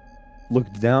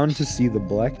 looked down to see the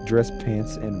black dress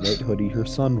pants and white hoodie her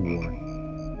son wore.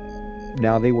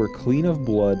 Now they were clean of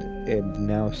blood and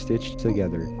now stitched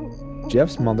together.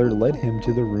 Jeff's mother led him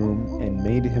to the room and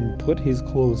made him put his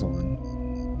clothes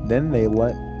on. Then they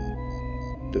let...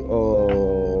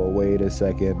 Oh, wait a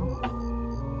second.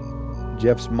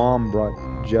 Jeff's mom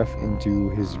brought Jeff into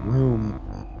his room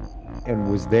and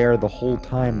was there the whole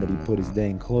time that he put his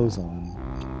dang clothes on.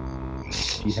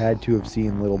 She had to have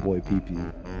seen little boy pee-pee.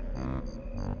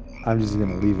 I'm just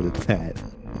gonna leave it at that.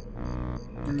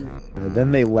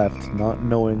 Then they left, not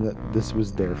knowing that this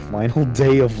was their final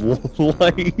day of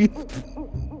life.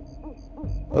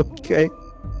 Okay.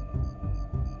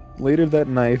 Later that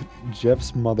night,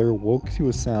 Jeff's mother woke to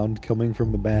a sound coming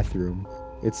from the bathroom.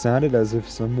 It sounded as if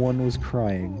someone was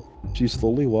crying. She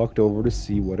slowly walked over to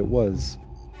see what it was.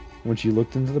 When she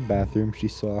looked into the bathroom, she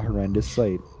saw a horrendous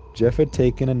sight. Jeff had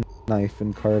taken a knife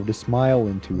and carved a smile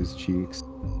into his cheeks.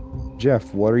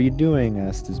 Jeff, what are you doing?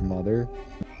 Asked his mother.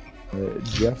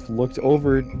 Jeff looked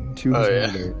over to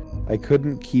his mother. I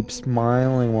couldn't keep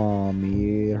smiling,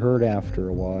 Mommy. It hurt after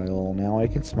a while. Now I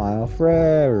can smile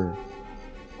forever.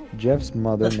 Jeff's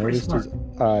mother That's pretty noticed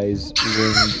his eyes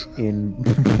ringed in.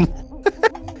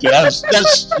 Yeah,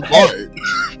 that's smart.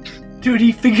 Dude,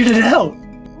 he figured it out.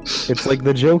 It's like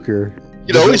the Joker. You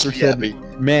The know, always Joker be said, happy.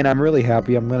 Man, I'm really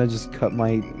happy. I'm gonna just cut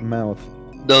my mouth.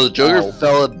 No, the Joker Ow.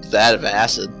 fell in vat of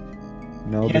acid.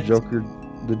 No, Yes.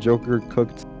 the Joker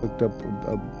cooked up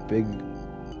a big.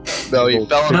 No, he little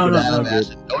fell in No, a no, vat of no.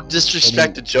 acid. Don't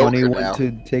disrespect the When he Joker went now.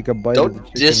 to take a bite of the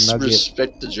Don't chicken nugget,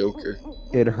 disrespect the Joker.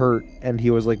 it hurt, and he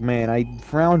was like, "Man, I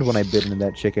frowned when I bit into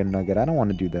that chicken nugget. I don't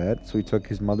want to do that." So he took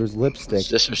his mother's lipstick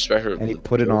Disrespect her. and he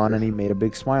put it on, and he made a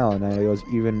big smile. And he goes,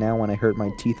 "Even now, when I hurt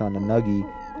my teeth on a nuggie,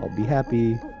 I'll be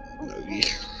happy."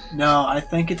 No, I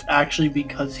think it's actually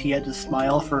because he had to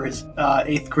smile for his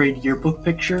 8th grade yearbook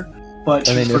picture, but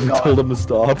And he they never forgot. told him to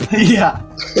stop. Yeah.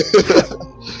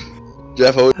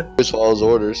 Jeff always follows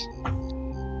orders.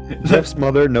 Jeff's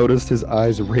mother noticed his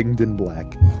eyes ringed in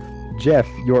black. Jeff,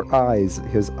 your eyes.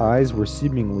 His eyes were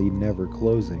seemingly never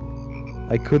closing.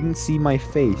 I couldn't see my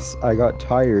face. I got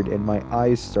tired and my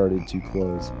eyes started to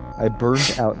close. I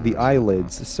burned out the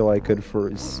eyelids so I could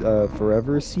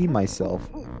forever see myself.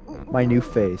 My new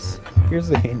face. Here's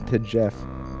a hint to Jeff.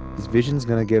 His vision's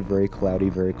gonna get very cloudy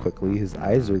very quickly. His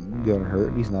eyes are gonna hurt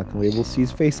and he's not gonna be able to see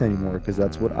his face anymore because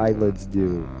that's what eyelids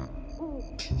do.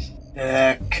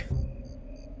 Heck.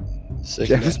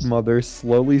 Jeff's mother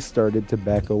slowly started to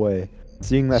back away,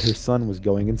 seeing that her son was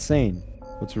going insane.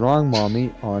 What's wrong,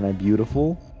 Mommy? Aren't I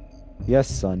beautiful? Yes,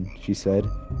 son, she said.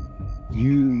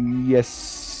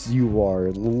 Yes, you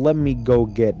are. Let me go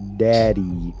get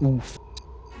Daddy. Oof.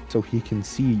 So he can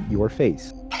see your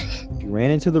face. She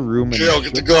ran into the room and Jill,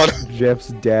 get the gun. Jeff's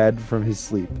dad from his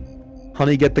sleep.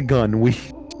 Honey, get the gun.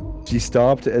 She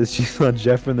stopped as she saw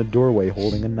Jeff in the doorway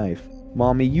holding a knife.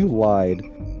 Mommy, you lied.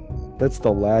 That's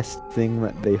the last thing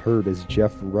that they heard as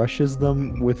Jeff rushes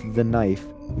them with the knife,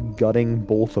 gutting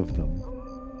both of them.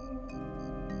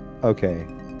 Okay.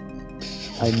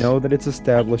 I know that it's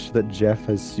established that Jeff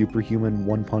has superhuman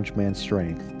One Punch Man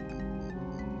strength.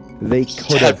 They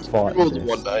could have fought with this.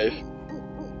 one knife.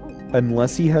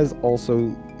 Unless he has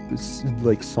also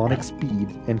like sonic speed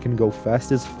and can go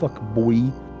fast as fuck, boy.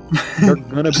 They're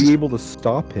gonna be able to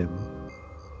stop him.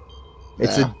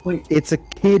 Wait, It's a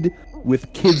kid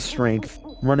with kid strength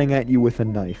running at you with a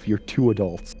knife. You're two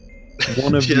adults.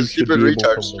 One of He you has should be stupid able to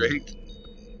retard live. strength.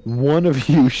 One of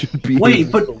you should be Wait,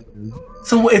 able but- to live.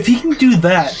 so if he can do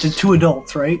that to two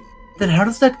adults, right? Then how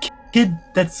does that kid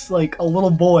that's like a little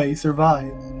boy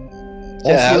survive?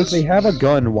 Yeah, Also, if they have a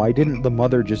gun, why didn't the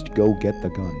mother just go get the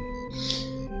gun?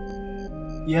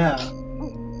 Yeah.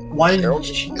 Why Carol,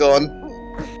 didn't she? gun.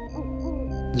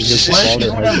 Because the Why does father she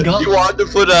not has have it. guns? You wanted to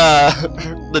put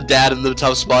the dad in the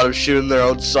tough spot of shooting their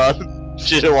own son.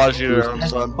 She didn't want to shoot her own That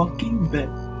son. fucking bit.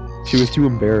 She was too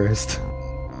embarrassed.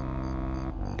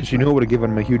 Because she knew it would have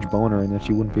given him a huge boner and that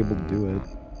she wouldn't be able to do it.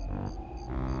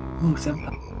 Ooh,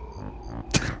 senpai.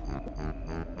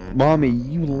 Mommy,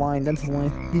 you lying. That's the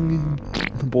last thing.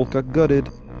 They both got gutted.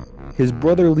 His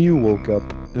brother Liu woke up,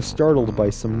 startled by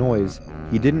some noise.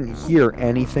 He didn't hear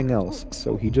anything else,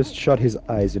 so he just shut his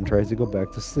eyes and tried to go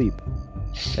back to sleep.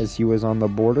 As he was on the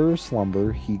border of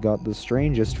slumber, he got the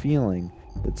strangest feeling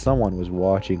that someone was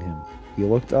watching him. He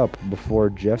looked up before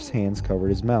Jeff's hands covered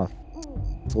his mouth.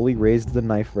 Slowly raised the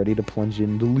knife ready to plunge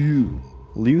into Liu.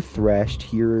 Liu thrashed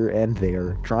here and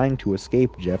there, trying to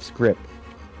escape Jeff's grip.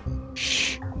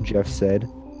 Shh, Jeff said.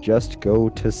 Just go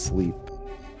to sleep.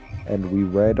 And we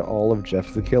read all of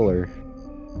Jeff the Killer.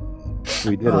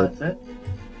 We did Oh, it. that's it.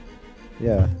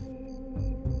 Yeah.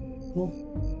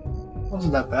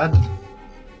 Wasn't that bad?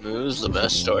 It was the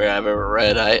best story I've ever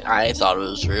read. I thought it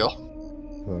was real.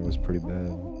 That was pretty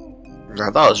bad. I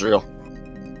thought it was real.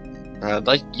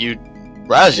 Like you,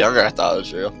 when I was younger, I thought it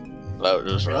was real. I thought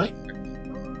it was real. Really?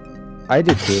 I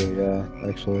did too, yeah,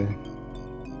 actually.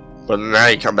 But now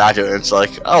you come back to it, and it's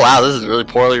like, oh wow, this is really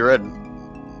poorly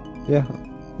written. Yeah.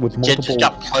 With Kid multiple just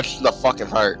got punched in the fucking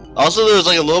heart. Also, there was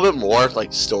like a little bit more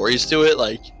like stories to it,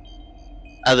 like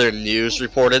other news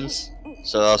reportings.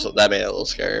 So also that made it a little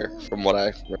scarier from what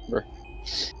I remember.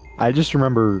 I just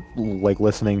remember like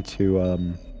listening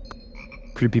to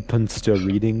creepypasta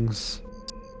readings.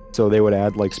 So they would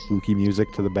add like spooky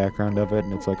music to the background of it,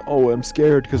 and it's like, oh, I'm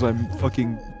scared because I'm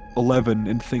fucking 11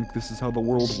 and think this is how the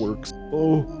world works.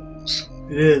 Oh.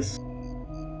 It is.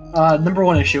 Number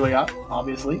one issue we got,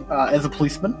 obviously, as a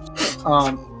policeman.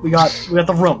 We got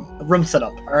the room set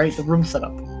up. All right, the room set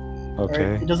up. All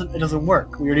Okay. right? It doesn't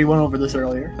work. We already went over this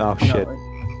earlier. Oh You know, shit.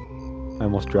 like- I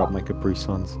almost dropped my Capri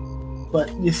Suns.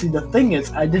 But you see, the thing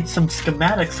is, I did some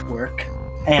schematics work,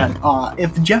 and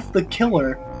if Jeff the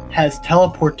Killer has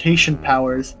teleportation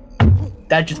powers,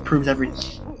 that just proves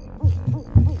everything.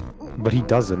 But he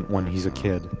doesn't when he's a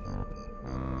kid.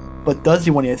 But does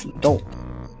he when he is an adult?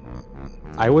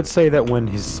 I would say that when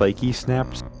his psyche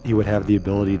snaps, he would have the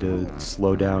ability to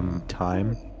slow down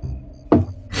time.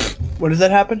 When does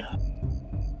that happen?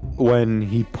 When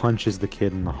he punches the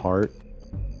kid in the heart.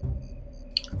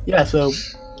 Yeah. So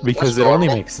Because That's it only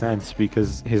normal. makes sense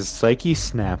because his psyche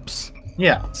snaps,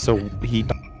 yeah. so he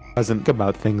doesn't think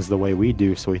about things the way we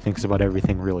do, so he thinks about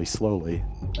everything really slowly.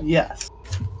 Yes.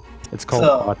 It's called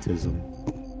So- autism.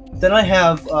 Then I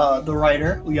have the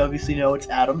writer. We obviously know it's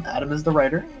Adam. Adam is the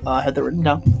writer. I had that written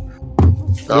down.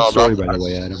 Good story, by the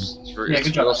way, Adam. It's Yeah, a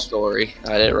good job. real story.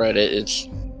 I didn't write it. It's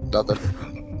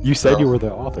nothing. You said Oh. you were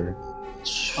the author.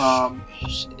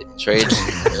 Trade.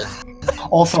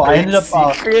 Also, I ended up.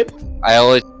 I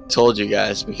only told you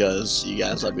guys because you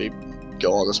guys let me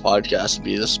go on this podcast and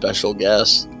be the special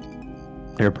guest.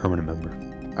 You're a permanent member.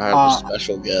 I'm a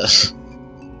special guest.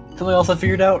 Something else I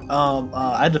figured out.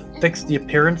 I had to fix the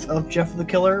appearance of Jeff the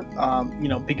Killer.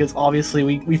 Because obviously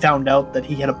we found out that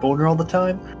he had a boner all the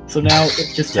time. So now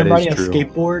it's just him That is riding a true.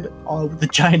 skateboard with a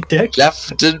giant dick.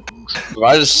 Jeff didn't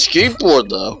ride a skateboard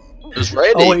though. It was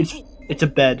Randy. Oh, It's a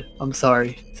bed. I'm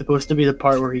sorry. It's supposed to be the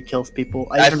part where he kills people.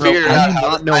 I even wrote- figured it How out do you how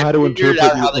not to- know I how to figured interpret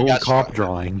out how your they own got cop struck.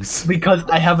 drawings? because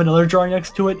I have another drawing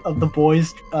next to it of the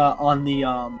boys on the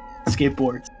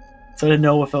skateboards. So I didn't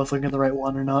know if I was looking at the right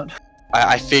one or not.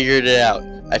 I figured it out.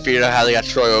 I figured out how they got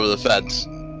Troy over the fence.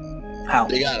 How?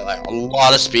 They got like a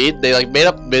lot of speed. They like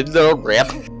made their own ramp.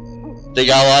 They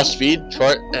got a lot of speed.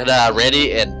 Troy and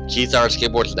Randy and Keith are on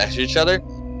skateboards next to each other,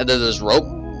 and then there's rope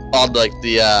on like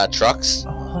the trucks.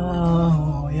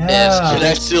 Oh, And it yeah.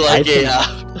 connects to like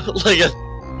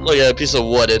like a piece of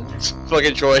wood, and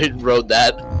fucking Troy rode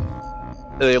that,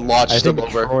 and they I launched him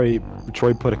think over.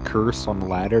 Troy put a curse on the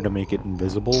ladder to make it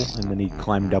invisible, and then he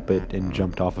climbed up it and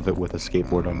jumped off of it with a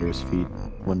skateboard under his feet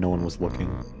when no one was looking.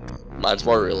 Mine's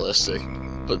more realistic.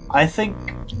 I think,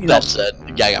 you know, That said,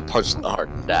 the guy got punched in the heart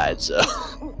and died. So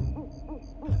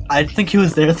I think he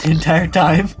was there the entire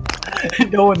time.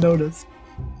 No one noticed.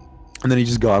 And then he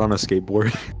just got on a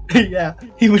skateboard. Yeah,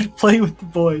 he was playing with the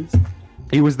boys.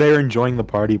 He was there enjoying the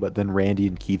party, but then Randy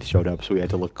and Keith showed up, so he had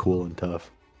to look cool and tough.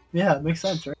 Yeah, it makes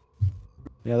sense, right?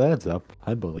 Yeah, that adds up.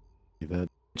 I believe that.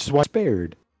 Which is why he's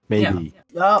spared. Maybe.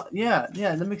 Yeah,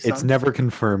 that makes sense. It's never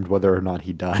confirmed whether or not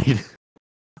he died.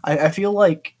 I feel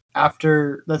like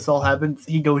after this all happens,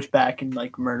 he goes back and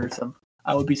like murders him.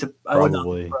 I would not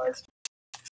Probably. be surprised.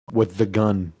 With the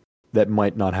gun that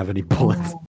might not have any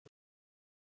bullets. Oh.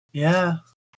 Yeah,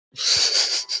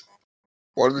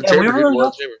 one of the Yeah, we chamber really people in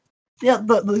got- the chamber. yeah.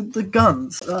 The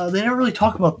guns. They never really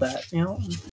talk about that. You know,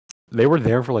 They were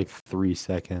there for like 3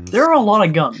 seconds. there are a lot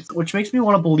of guns, which makes me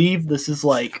want to believe this is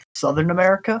like Southern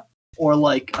America or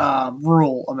like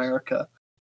rural America.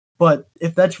 But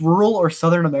if that's rural or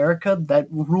Southern America, that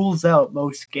rules out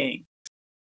most gangs.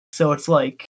 So it's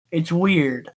like it's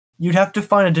weird. You'd have to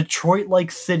find a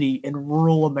Detroit-like city in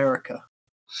rural America,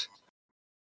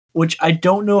 which I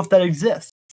don't know if that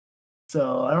exists.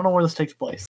 So I don't know where this takes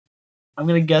place. I'm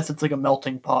gonna guess it's like a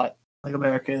melting pot, like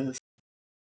America is.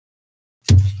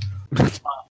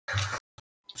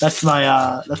 That's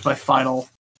my final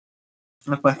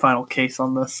case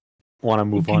on this. Want to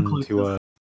move on Inconclusive.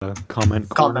 to a comment Comment.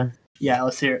 corner? Yeah,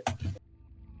 let's hear it.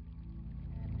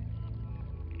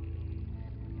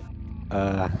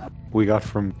 We got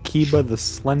from Kiba the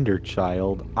Slender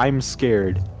Child. I'm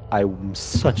scared. I'm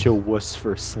such a wuss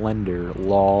for Slender.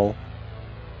 Lol.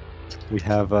 We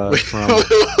have from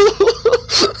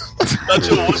That's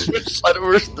a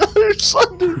whisper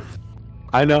Slender.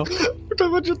 I know. We're talking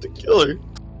about just the killer.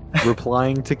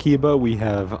 Replying to Kiba, we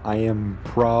have I am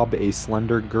prob a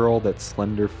slender girl that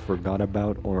Slender forgot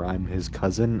about, or I'm his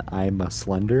cousin. I'm a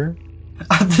Slender.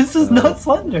 This is not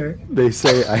Slender. They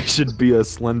say I should be a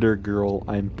slender girl.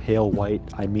 I'm pale white.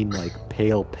 I mean like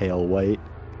pale white.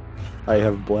 I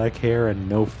have black hair and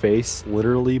no face,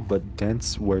 literally, but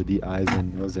dents where the eyes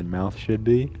and nose and mouth should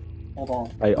be. Hold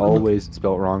on. I always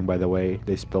spelt wrong, by the way.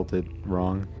 They spelt it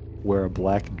wrong. Wear a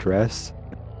black dress,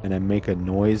 and I make a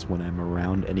noise when I'm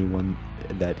around anyone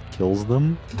that kills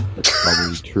them. That's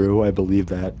probably true. I believe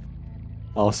that.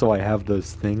 Also, I have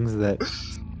those things that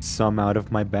some out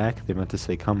of my back. They meant to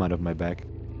say come out of my back.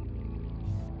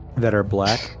 That are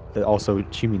black. That also,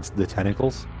 she means the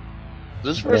tentacles.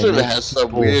 This person Yeah, has some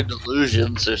people- weird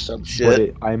delusions or some But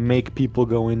shit. I make people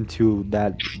go into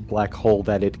that black hole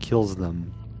that it kills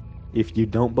them. If you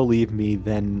don't believe me,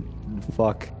 then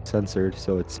fuck censored.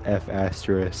 So it's F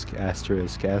asterisk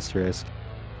asterisk asterisk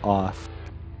off.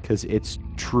 Because it's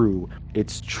true.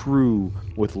 It's true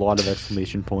with a lot of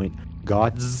exclamation point.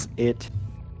 God's it.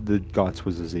 The Gods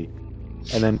was a Z.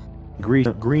 And then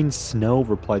Green Snow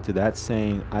replied to that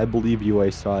saying, I believe you, I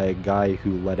saw a guy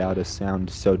who let out a sound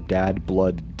so dad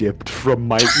blood dipped from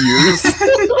my ears.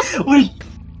 Wait,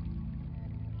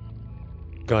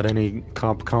 Got any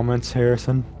comments,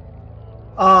 Harrison?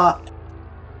 I'm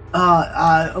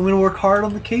gonna work hard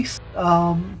on the case.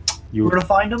 You We're gonna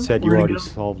find him. said We're you gonna already get him.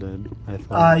 solved it. I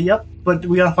thought. Yep. But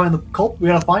we gotta find the cult. We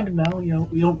gotta find him now. You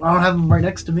know, I don't have him right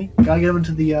next to me. Gotta get him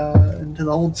into the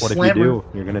old What slammer. if you do?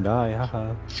 You're gonna die.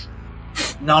 Haha.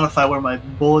 Not if I wear my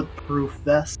bulletproof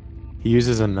vest. He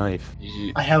uses a knife.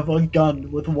 I have a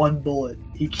gun with one bullet.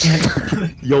 He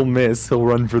can't. You'll miss. He'll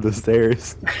run for the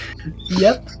stairs.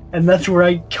 Yep. And that's where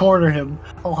I corner him.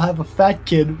 I'll have a fat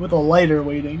kid with a lighter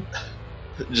waiting.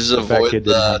 Just The fat avoid kid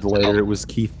didn't have the lighter. It was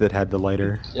Keith that had the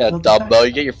lighter. Yeah, What the Dumbo,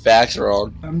 you get your facts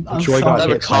wrong. I'm Troy got sorry.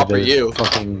 Never hit by copper the you.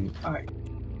 fucking.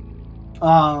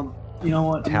 You know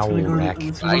what? I'm just Towel gonna go rack. to, I'm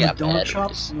just I gonna go to got the donut shop.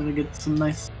 batteries. I'm gonna get some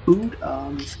nice food.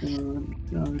 I'm just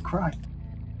gonna cry.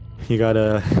 You got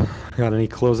any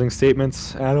closing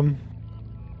statements, Adam?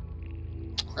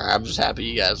 I'm just happy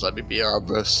you guys let me be on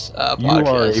this You are a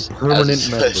podcast permanent as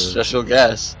member. special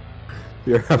guest.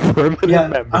 You're a permanent Yeah,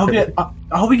 member.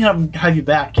 I hope we can have you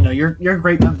back. You know, you're a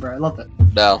great member. I love it.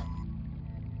 No.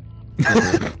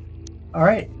 All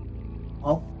right.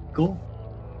 Well, cool.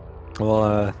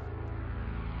 Well,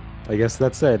 I guess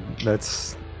that's it.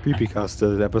 That's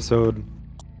Creepypasta episode.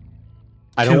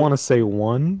 I don't Two. want to say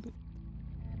 1.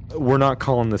 We're not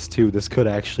calling this 2. This could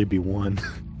actually be 1.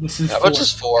 This is How four. much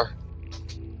is 4?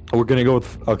 We're gonna go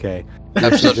with okay.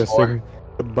 Episode Suggesting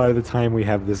by the time we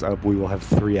have this up, we will have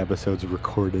 3 episodes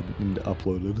recorded and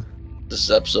uploaded. This is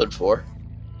episode 4.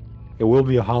 It will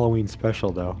be a Halloween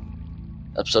special, though.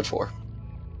 Episode 4.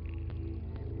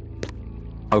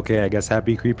 Okay, I guess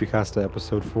Happy Creepypasta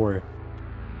episode 4.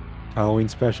 Halloween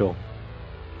special.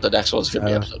 The next one's gonna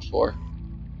be Uh, episode 4.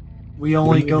 We only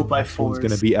What do you go mean by the next one's fours.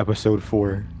 gonna be episode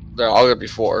 4. They're all gonna be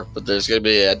 4, but there's gonna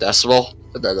be a decimal,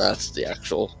 and then that's the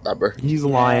actual number. He's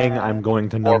lying. I'm going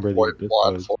to number the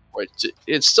 4.1, episodes. 4.2.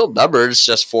 It's still numbered, it's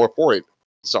just 4 point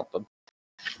something.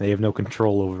 They have no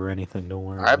control over anything. Don't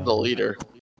worry. I'm about the it. leader.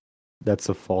 That's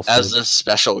a false. As a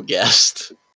special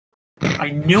guest. I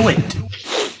knew it.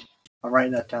 I'm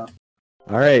writing that down.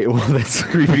 All right. Well, that's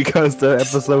Creepypasta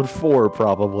episode 4,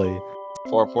 probably.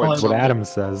 4 Well, points. What Adam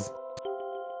says.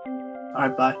 All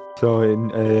right, bye. So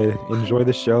enjoy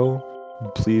the show.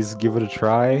 Please give it a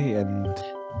try and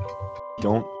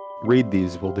don't read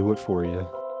these. We'll do it for you.